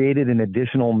actually created an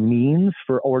additional means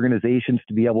for organizations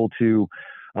to be able to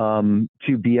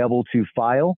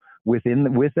file with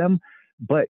them,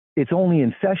 but it's only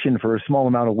in session for a small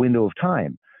amount of window of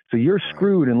time. So you're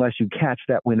screwed unless you catch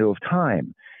that window of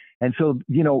time. And so,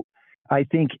 I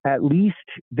think at least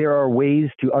there are ways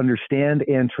to understand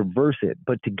and traverse it.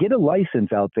 But to get a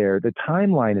license out there, the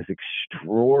timeline is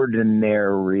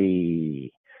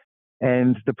extraordinary.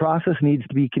 And the process needs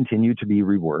to be continued to be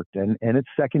reworked. And it's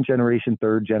second generation,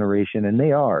 third generation, and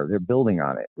they're building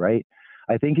on it, right?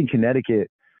 I think in Connecticut,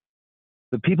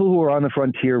 the people who are on the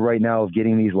frontier right now of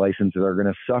getting these licenses are going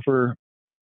to suffer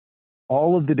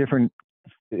all of the different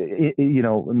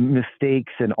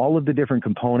mistakes and all of the different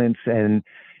components, and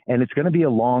it's going to be a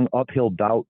long uphill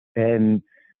bout. And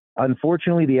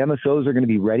unfortunately, the MSOs are going to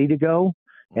be ready to go.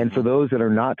 And for those that are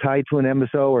not tied to an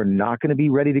MSO are not going to be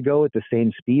ready to go at the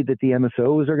same speed that the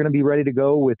MSOs are going to be ready to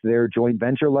go with their joint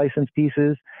venture license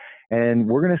pieces. And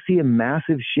we're going to see a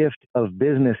massive shift of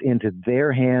business into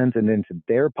their hands and into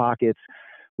their pockets,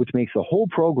 which makes the whole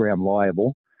program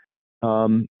liable. At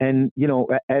the end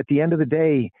of the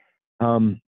day,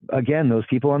 again, those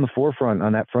people on the forefront,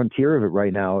 on that frontier of it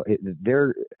right now,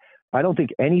 I don't think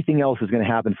anything else is going to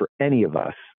happen for any of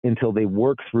us until they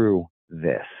work through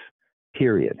this,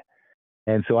 period.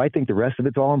 And so I think the rest of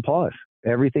it's all on pause.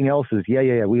 Everything else is,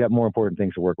 we got more important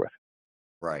things to work with.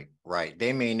 Right.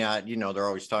 They may not, they're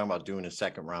always talking about doing a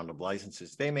second round of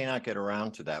licenses. They may not get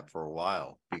around to that for a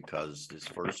while because this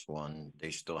first one,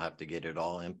 they still have to get it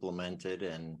all implemented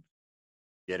and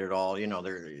get it all, a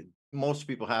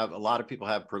lot of people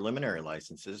have preliminary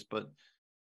licenses, but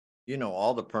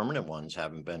all the permanent ones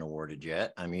haven't been awarded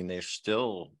yet. I mean, they're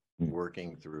still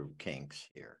working through kinks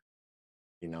here,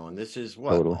 and this is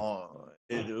what, totally.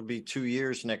 It'll be 2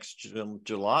 years next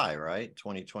July, right?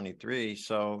 2023.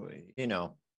 So,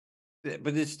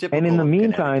 but it's typical. And in the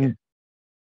meantime,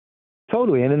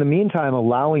 totally. And in the meantime,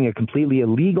 allowing a completely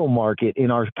illegal market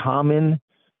in our common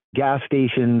gas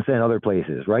stations and other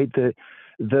places, right?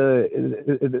 The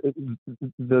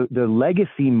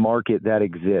legacy market that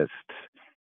exists,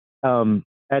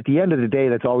 at the end of the day,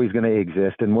 that's always going to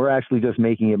exist. And we're actually just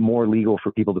making it more legal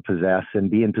for people to possess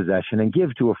and be in possession and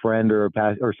give to a friend or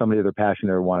somebody they're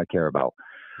passionate or want to care about.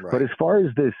 Right. But as far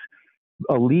as this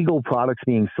illegal products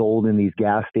being sold in these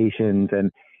gas stations, and,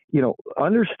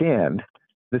 understand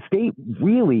the state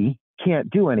really can't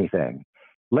do anything.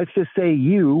 Let's just say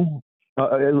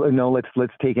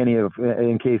let's take any of,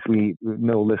 in case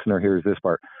no listener hears this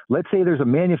part. Let's say there's a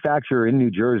manufacturer in New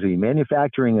Jersey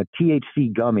manufacturing a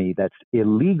THC gummy that's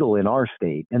illegal in our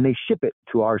state, and they ship it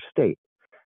to our state.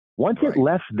 Once it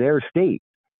left their state,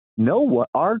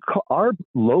 our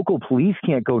local police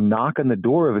can't go knock on the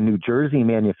door of a New Jersey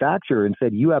manufacturer and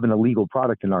said, you have an illegal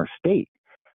product in our state.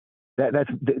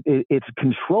 It's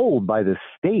controlled by the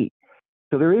state.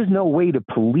 So there is no way to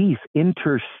police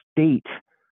interstate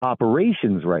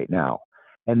operations right now.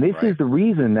 And this is the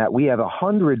reason that we have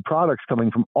 100 products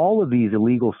coming from all of these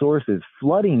illegal sources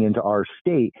flooding into our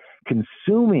state,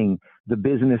 consuming the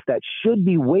business that should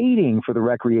be waiting for the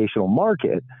recreational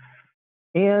market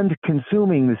and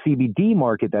consuming the CBD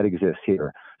market that exists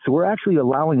here. So we're actually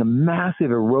allowing a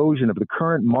massive erosion of the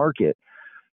current market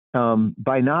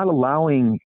by not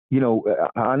allowing,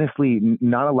 honestly,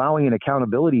 not allowing an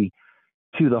accountability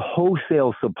to the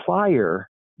wholesale supplier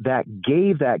that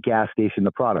gave that gas station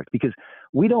the product, because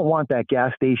we don't want that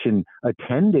gas station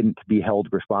attendant to be held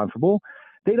responsible.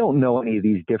 They don't know any of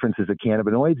these differences of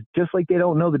cannabinoids, just like they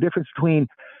don't know the difference between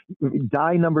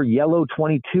dye number yellow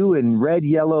 22 and red,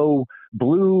 yellow,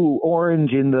 blue,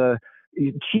 orange in the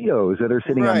Cheetos that are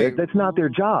sitting on there. That's not their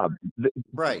job.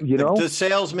 Right. The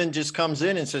salesman just comes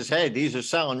in and says, hey, these are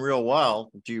selling real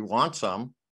well. Do you want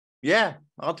some? Yeah,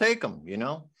 I'll take them,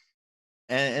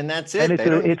 And that's it.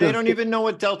 They don't even know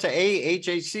what Delta 8,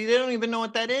 HHC, they don't even know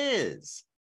what that is.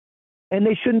 And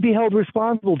they shouldn't be held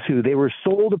responsible to. They were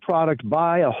sold a product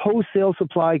by a wholesale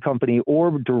supply company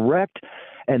or direct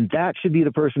And that should be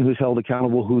the person who's held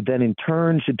accountable, who then in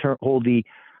turn should hold the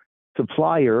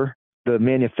supplier, the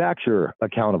manufacturer,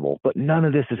 accountable. But none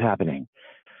of this is happening.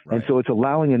 Right. And so it's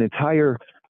allowing an entire,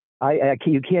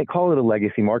 you can't call it a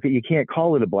legacy market. You can't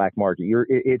call it a black market.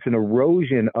 It's an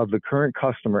erosion of the current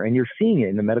customer, and you're seeing it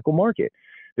in the medical market.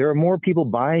 There are more people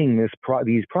buying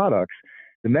these products.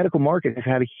 The medical market has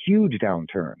had a huge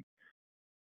downturn.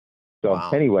 So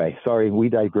Anyway, sorry, we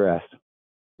digressed.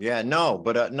 Yeah, no,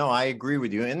 but no, I agree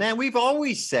with you. And then we've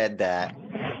always said that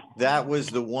was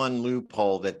the one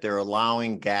loophole, that they're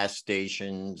allowing gas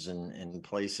stations and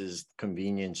places,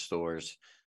 convenience stores,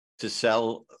 to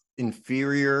sell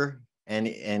inferior and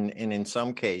in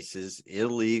some cases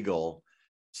illegal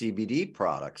CBD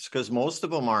products, because most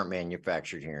of them aren't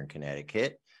manufactured here in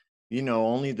Connecticut.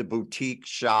 Only the boutique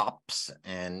shops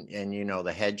and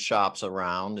the head shops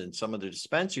around, and some of the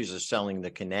dispensaries are selling the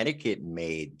Connecticut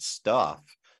made stuff.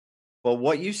 But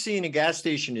what you see in a gas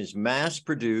station is mass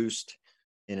produced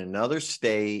in another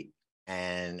state,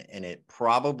 and it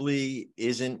probably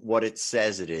isn't what it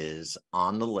says it is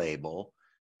on the label.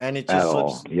 And it just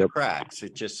slips through the cracks.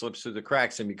 It just slips through the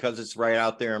cracks. And because it's right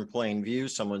out there in plain view,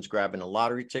 someone's grabbing a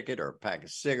lottery ticket or a pack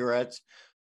of cigarettes,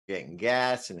 getting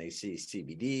gas, and they see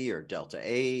CBD or Delta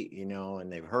 8,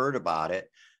 and they've heard about it.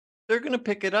 They're going to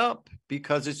pick it up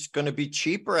because it's going to be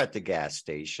cheaper at the gas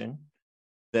station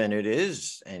than it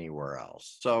is anywhere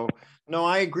else. So, no,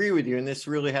 I agree with you. And this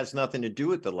really has nothing to do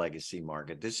with the legacy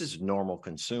market. This is normal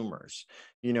consumers.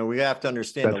 We have to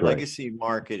understand the legacy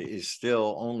market is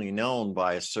still only known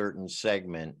by a certain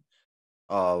segment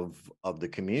of the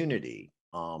community.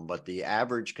 But the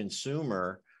average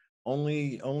consumer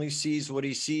only sees what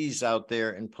he sees out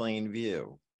there in plain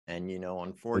view. And,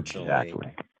 unfortunately,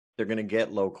 they're going to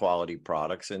get low quality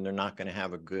products, and they're not going to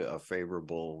have a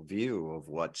favorable view of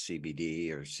what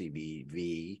CBD or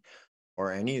CBV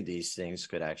or any of these things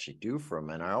could actually do for them.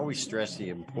 And I always stress the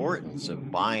importance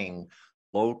of buying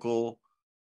local,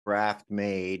 craft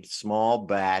made, small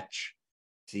batch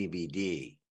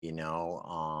CBD,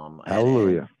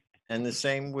 Hallelujah. And the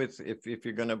same with if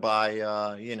you're going to buy,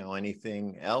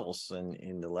 anything else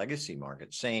in the legacy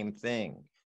market, same thing.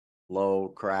 Low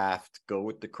craft, go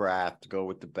with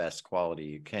the best quality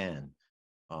you can.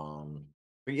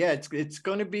 But yeah, it's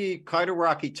going to be quite a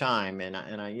rocky time, and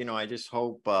I just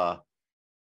hope I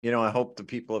hope the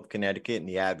people of Connecticut and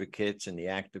the advocates and the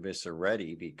activists are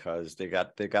ready, because they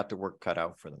got the work cut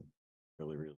out for them.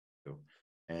 Really, really do.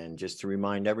 And just to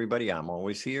remind everybody, I'm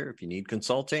always here. If you need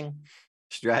consulting,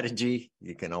 strategy,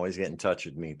 you can always get in touch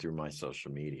with me through my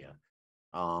social media.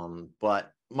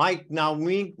 But Mike, now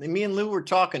me and Lou were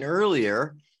talking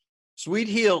earlier. Sweet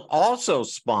Heal also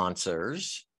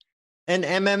sponsors an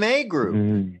MMA group.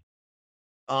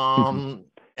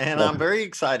 And I'm very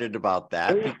excited about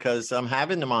that, because I'm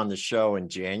having them on the show in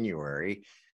January.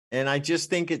 And I just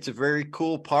think it's a very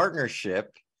cool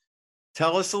partnership.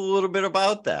 Tell us a little bit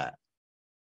about that.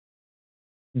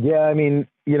 Yeah,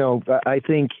 I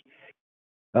think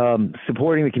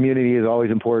supporting the community is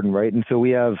always important, right? And so we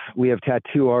have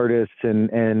tattoo artists,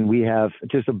 and we have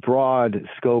just a broad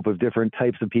scope of different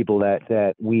types of people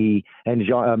that we, and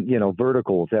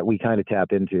verticals that we kind of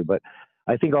tap into. But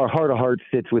I think our heart of hearts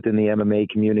sits within the MMA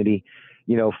community.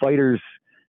 Fighters,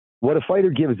 what a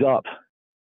fighter gives up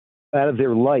out of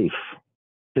their life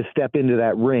to step into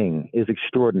that ring is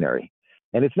extraordinary.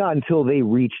 And it's not until they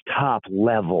reach top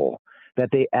level that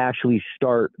they actually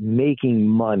start making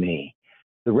money.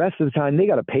 The rest of the time, they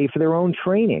got to pay for their own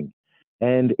training,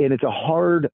 and it's a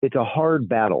hard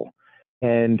battle.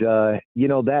 And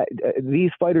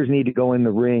these fighters need to go in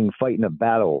the ring fighting a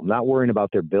battle, not worrying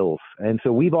about their bills. And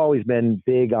so we've always been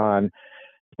big on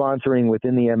sponsoring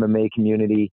within the MMA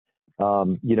community.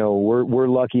 We're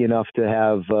lucky enough to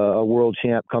have a world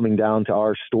champ coming down to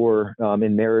our store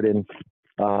in Meriden,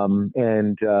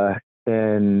 and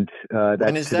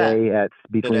that's today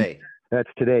That's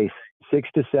today, 6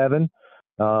 to 7.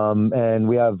 And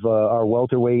we have our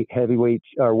welterweight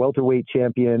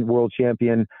champion, world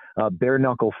champion, bare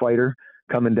knuckle fighter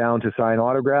coming down to sign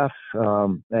autographs.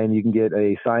 And you can get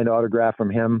a signed autograph from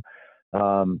him.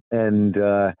 Again,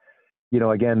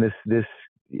 this,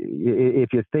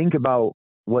 if you think about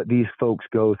what these folks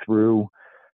go through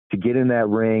to get in that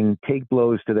ring, take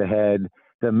blows to the head,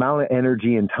 the amount of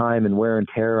energy and time and wear and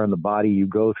tear on the body you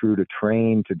go through to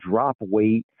train, to drop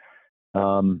weight,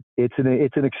 it's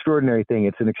an extraordinary thing.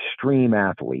 It's an extreme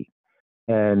athlete.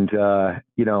 And,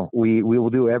 we will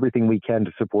do everything we can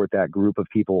to support that group of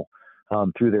people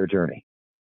through their journey.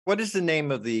 What is the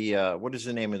name of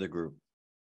the group?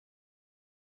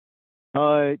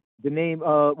 The name,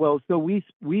 well, so we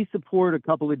support a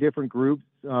couple of different groups,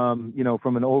 you know,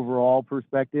 from an overall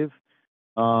perspective.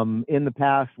 In the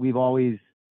past, we've always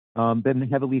been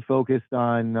heavily focused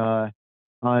on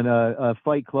a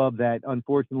fight club that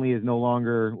unfortunately is no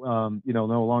longer, you know,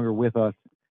 no longer with us.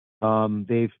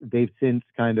 They've since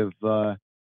kind of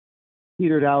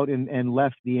petered out and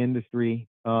left the industry.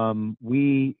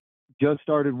 We just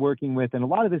started working with, and a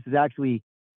lot of this is actually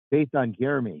based on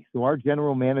Jeremy. So our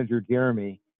general manager,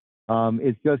 Jeremy,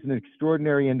 is just an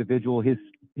extraordinary individual. His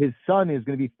son is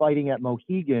going to be fighting at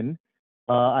Mohegan,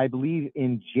 I believe,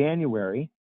 in January,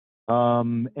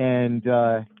 and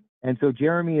so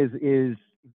Jeremy is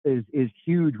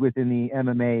huge within the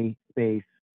MMA space,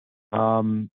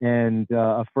 and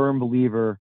a firm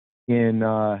believer in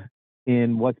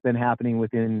what's been happening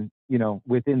within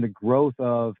the growth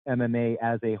of MMA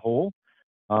as a whole.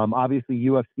 Obviously,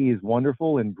 UFC is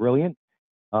wonderful and brilliant,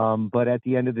 but at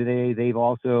the end of the day, they've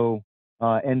also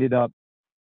ended up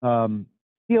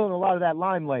stealing a lot of that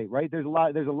limelight, right? There's a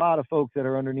lot of folks that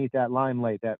are underneath that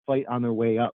limelight that fight on their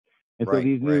way up, and so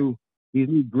these new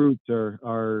groups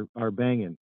are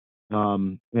banging,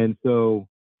 and so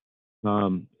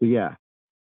yeah.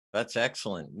 That's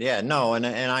excellent. Yeah, no, and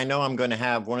I know I'm going to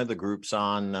have one of the groups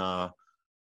on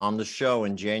the show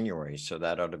in January, so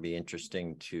that ought to be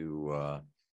interesting to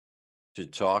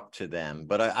talk to them.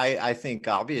 But I think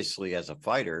obviously as a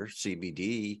fighter,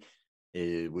 CBD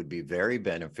would be very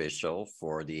beneficial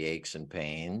for the aches and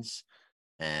pains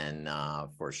and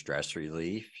for stress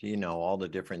relief, you know, all the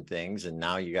different things. And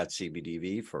now you got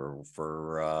CBDV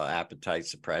for appetite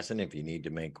suppressant if you need to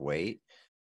make weight.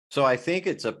 So I think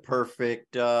it's a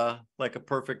perfect, like a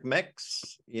perfect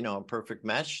mix, you know, a perfect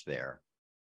mesh there.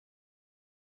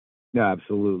 Yeah,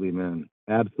 absolutely, man.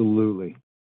 Absolutely.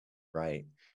 Right.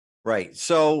 Right.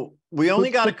 So we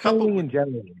only got a couple in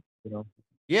general, you know.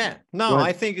 Yeah. No,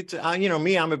 I think it's, you know,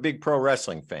 me, I'm a big pro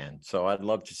wrestling fan. So I'd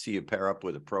love to see you pair up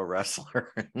with a pro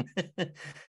wrestler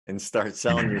and start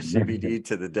selling your CBD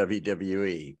to the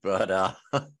WWE. But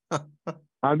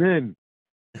I'm in.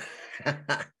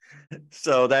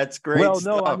 So that's great. Well,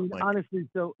 no, stuff, I mean, Mike. honestly,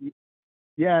 so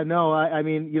yeah, no, I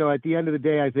mean, you know, at the end of the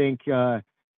day, I think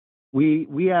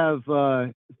we have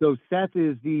so Seth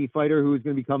is the fighter who's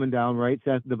going to be coming down, right?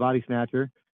 Seth, the body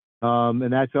snatcher,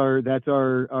 and that's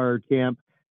our camp.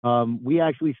 We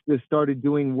actually just started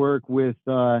doing work with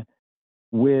Yuck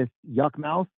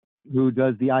Mouth, who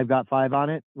does the I've Got Five on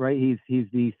It, right? He's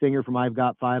the singer from I've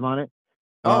Got Five on It.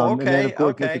 Oh, okay. And then, of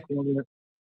course, Okay.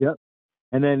 Yep.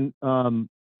 And then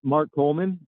Mark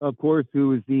Coleman, of course,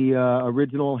 who is the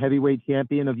original heavyweight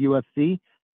champion of UFC.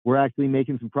 We're actually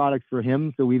making some products for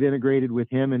him. So we've integrated with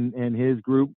him and his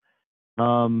group.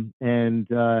 Again,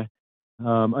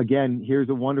 here's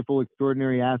a wonderful,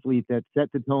 extraordinary athlete that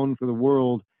set the tone for the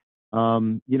world,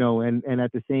 you know, and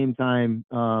at the same time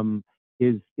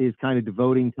is kind of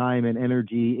devoting time and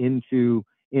energy into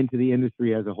the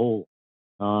industry as a whole.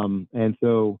 And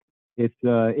so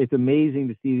it's amazing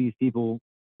to see these people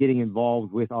getting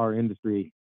involved with our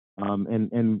industry,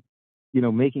 and you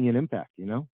know, making an impact, you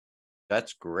know.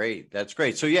 That's great. That's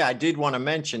great. So yeah, I did want to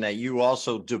mention that you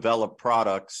also develop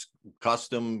products,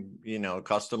 custom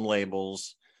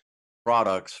labels,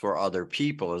 products for other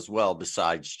people as well,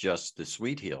 besides just the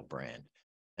Sweet Heal brand.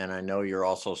 And I know you're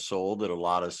also sold at a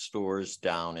lot of stores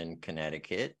down in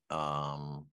Connecticut.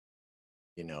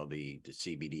 You know, the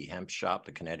CBD hemp shop,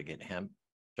 the Connecticut hemp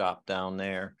shop down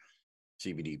there,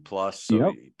 CBD Plus.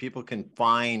 So people can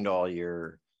find all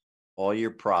your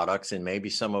products and maybe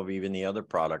some of even the other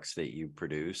products that you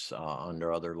produce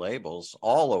under other labels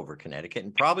all over Connecticut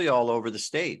and probably all over the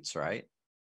states, right?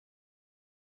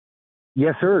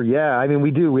 Yes, sir. Yeah. I mean,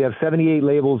 we do. We have 78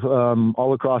 labels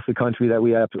all across the country that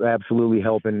we have to absolutely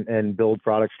help and build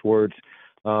products towards.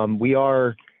 We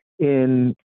are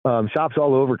in shops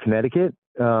all over Connecticut.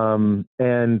 And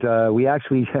we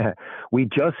actually, we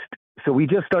just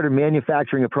started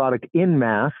manufacturing a product in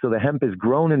Mass. So the hemp is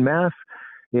grown in Mass.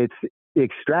 It's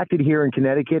extracted here in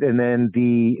Connecticut, and then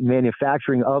the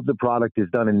manufacturing of the product is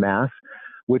done in Mass,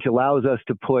 which allows us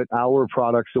to put our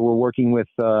products. So we're working with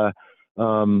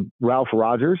Ralph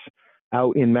Rogers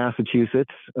out in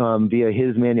Massachusetts via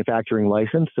his manufacturing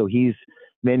license. So he's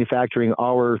manufacturing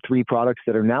our 3 products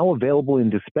that are now available in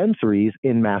dispensaries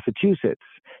in Massachusetts.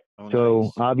 So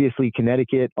nice. Obviously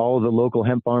Connecticut, all of the local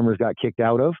hemp farmers got kicked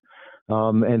out of.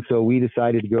 And so we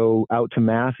decided to go out to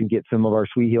Mass and get some of our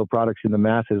Sweet Heal products in the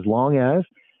Mass, as long as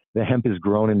the hemp is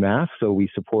grown in Mass. So we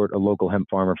support a local hemp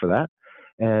farmer for that.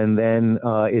 And then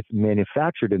it's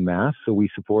manufactured in Mass. So we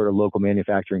support a local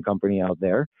manufacturing company out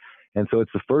there. And so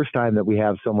it's the first time that we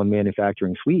have someone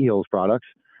manufacturing Sweet Heal's products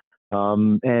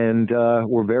And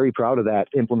we're very proud of that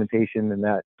implementation and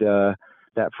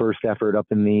that first effort up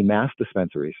in the mass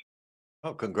dispensaries.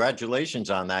 Oh,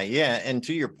 congratulations on that. Yeah. And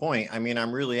to your point, I mean, I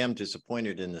really am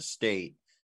disappointed in the state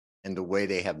and the way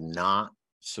they have not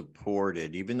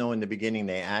supported, even though in the beginning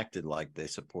they acted like they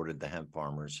supported the hemp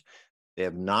farmers. They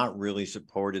have not really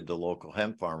supported the local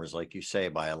hemp farmers, like you say,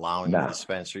 by allowing the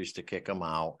dispensaries to kick them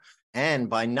out and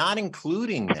by not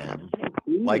including them,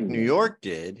 like New York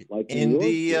did, in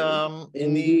the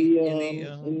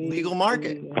legal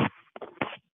market.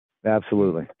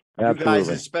 Absolutely. You guys,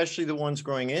 especially the ones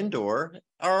growing indoor,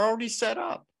 are already set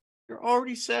up. You're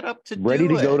already set up to ready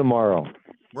to go tomorrow.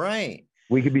 Right.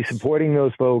 We could be supporting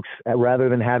those folks rather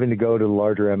than having to go to the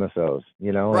larger MSOs,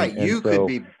 you know? Right. You could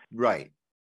be right.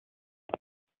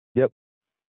 Yep.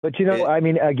 But, you know, I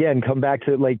mean, again, come back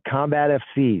to like Combat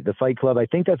FC, the Fight Club. I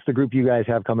think that's the group you guys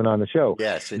have coming on the show.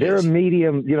 Yes, they're a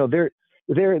medium, you know,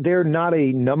 they're not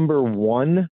a number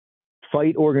one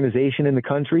fight organization in the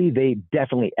country. They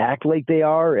definitely act like they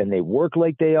are and they work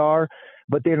like they are,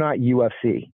 but they're not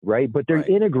UFC, right? But they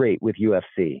integrate with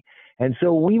UFC. And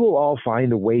so we will all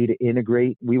find a way to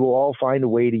integrate. We will all find a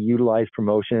way to utilize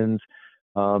promotions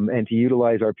and to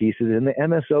utilize our pieces. And the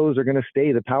MSOs are going to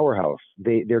stay the powerhouse.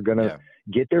 They're going to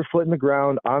get their foot in the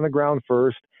ground, on the ground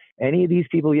first. Any of these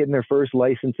people getting their first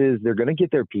licenses, they're going to get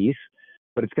their piece,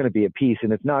 but it's going to be a piece,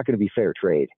 and it's not going to be fair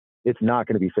trade. It's not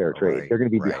going to be fair trade. They're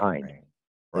going to be behind.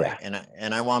 Right. Yeah.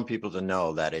 And I want people to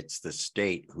know that it's the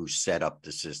state who set up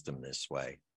the system this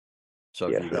way. So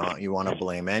if you want to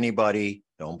blame anybody,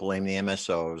 don't blame the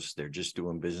MSOs. They're just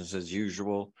doing business as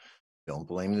usual. Don't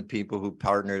blame the people who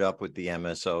partnered up with the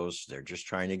MSOs. They're just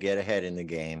trying to get ahead in the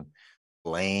game.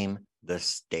 Blame the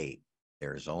state.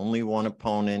 There's only one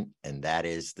opponent, and that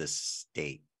is the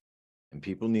state. And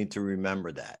people need to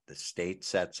remember that. The state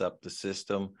sets up the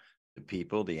system. The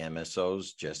people, the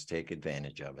MSOs, just take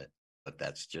advantage of it. But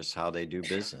that's just how they do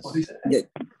business.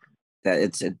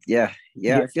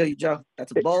 I feel you, Joe.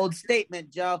 That's a bold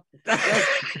statement, Joe.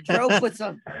 Joe put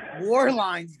some war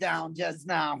lines down just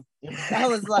now. I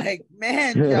was like,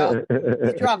 man, Joe,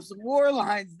 you dropped some war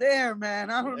lines there, man.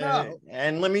 I don't know.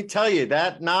 And let me tell you,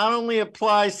 that not only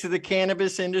applies to the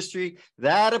cannabis industry,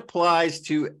 that applies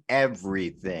to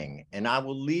everything. And I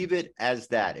will leave it as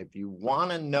that. If you want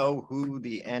to know who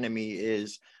the enemy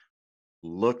is,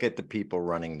 look at the people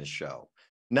running the show.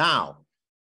 Now,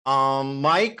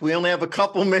 Mike, we only have a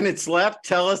couple minutes left.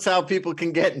 Tell us how people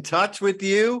can get in touch with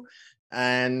you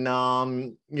and,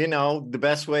 you know, the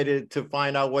best way to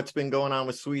find out what's been going on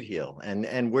with Sweet Heal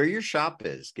and where your shop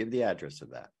is. Give the address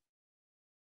of that.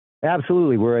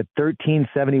 Absolutely. We're at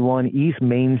 1371 East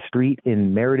Main Street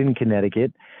in Meriden,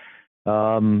 Connecticut.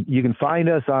 You can find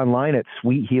us online at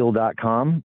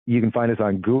sweetheal.com. You can find us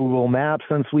on Google Maps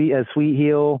as Sweet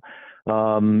Heal.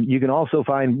 You can also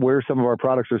find where some of our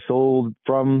products are sold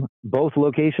from both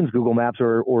locations, Google Maps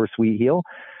or Sweet Heal.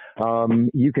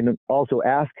 You can also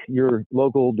ask your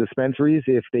local dispensaries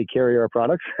if they carry our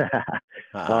products.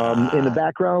 In the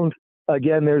background,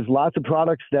 again, there's lots of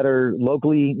products that are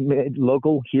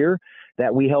local here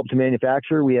that we help to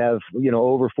manufacture. We have,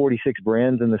 over 46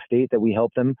 brands in the state that we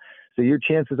help them. So your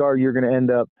chances are you're going to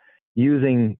end up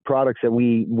using products that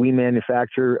we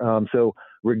manufacture. So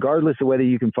regardless of whether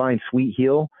you can find Sweet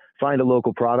Heal, find a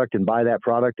local product and buy that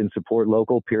product and support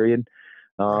local, period.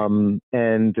 You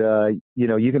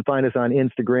can find us on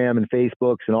Instagram and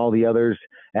Facebooks and all the others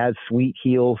as Sweet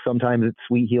Heal. Sometimes it's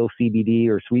Sweet Heal CBD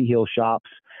or Sweet Heal Shops.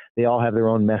 They all have their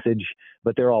own message,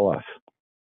 but they're all us.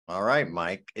 All right,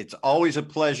 Mike. It's always a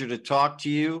pleasure to talk to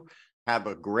you. Have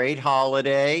a great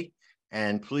holiday.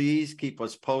 And please keep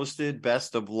us posted.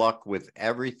 Best of luck with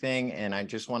everything. And I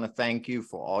just want to thank you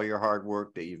for all your hard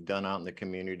work that you've done out in the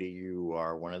community. You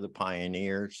are one of the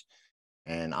pioneers.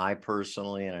 And I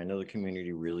personally, and I know the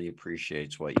community really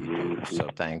appreciates what you do. So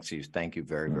thank you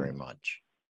very, very much.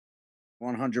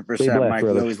 100%, Mike.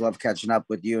 We always love catching up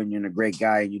with you, and you're a great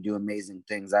guy, and you do amazing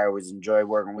things. I always enjoy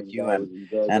working with you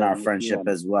and our friendship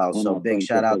as well. So big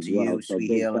shout out to you,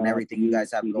 Sweet Heal, and everything you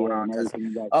guys have going on.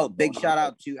 Big shout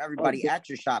out to everybody at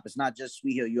your shop. It's not just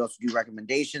Sweet Heal. You also do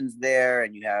recommendations there,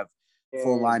 and you have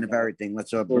full line of everything.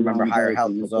 Let's remember Higher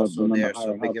Health is also there.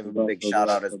 So give them a big shout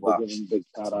out as well.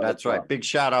 That's right. Big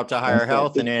shout out to Higher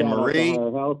Health and Anne Marie.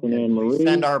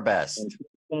 Send our best.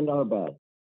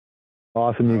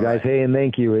 Awesome, you guys. Hey, and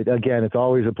thank you. Again, it's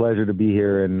always a pleasure to be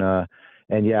here.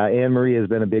 And yeah, Anne Marie has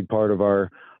been a big part of our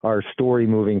story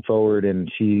moving forward. And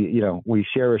she, we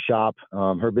share a shop.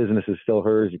 Her business is still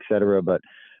hers, et cetera. But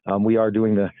we are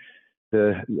doing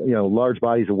the large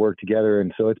bodies of work together.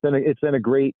 And so it's been a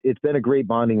great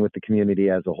bonding with the community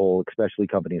as a whole, especially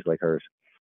companies like hers.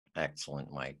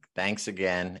 Excellent, Mike. Thanks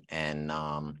again. And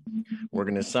we're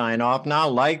going to sign off now.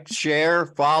 Like, share,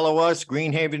 follow us,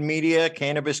 Greenhaven Media,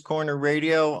 Cannabis Corner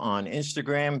Radio on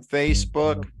Instagram,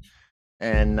 Facebook.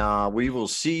 And we will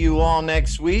see you all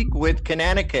next week with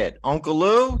Connecticut. Uncle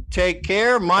Lou, take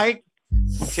care. Mike,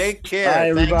 take care. Bye,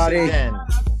 everybody. Thanks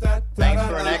again. Thanks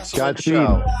for an excellent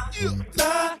show.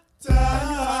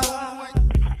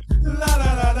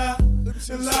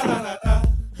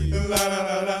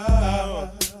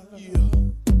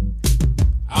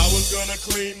 I was gonna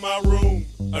clean my room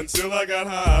until I got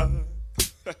high.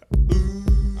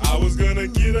 I was gonna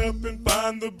get up and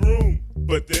find the broom,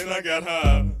 but then I got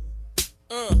high.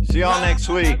 See y'all next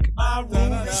week. My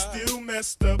room is still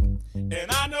messed up, and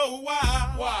I know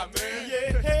why. Why, man?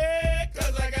 Yeah.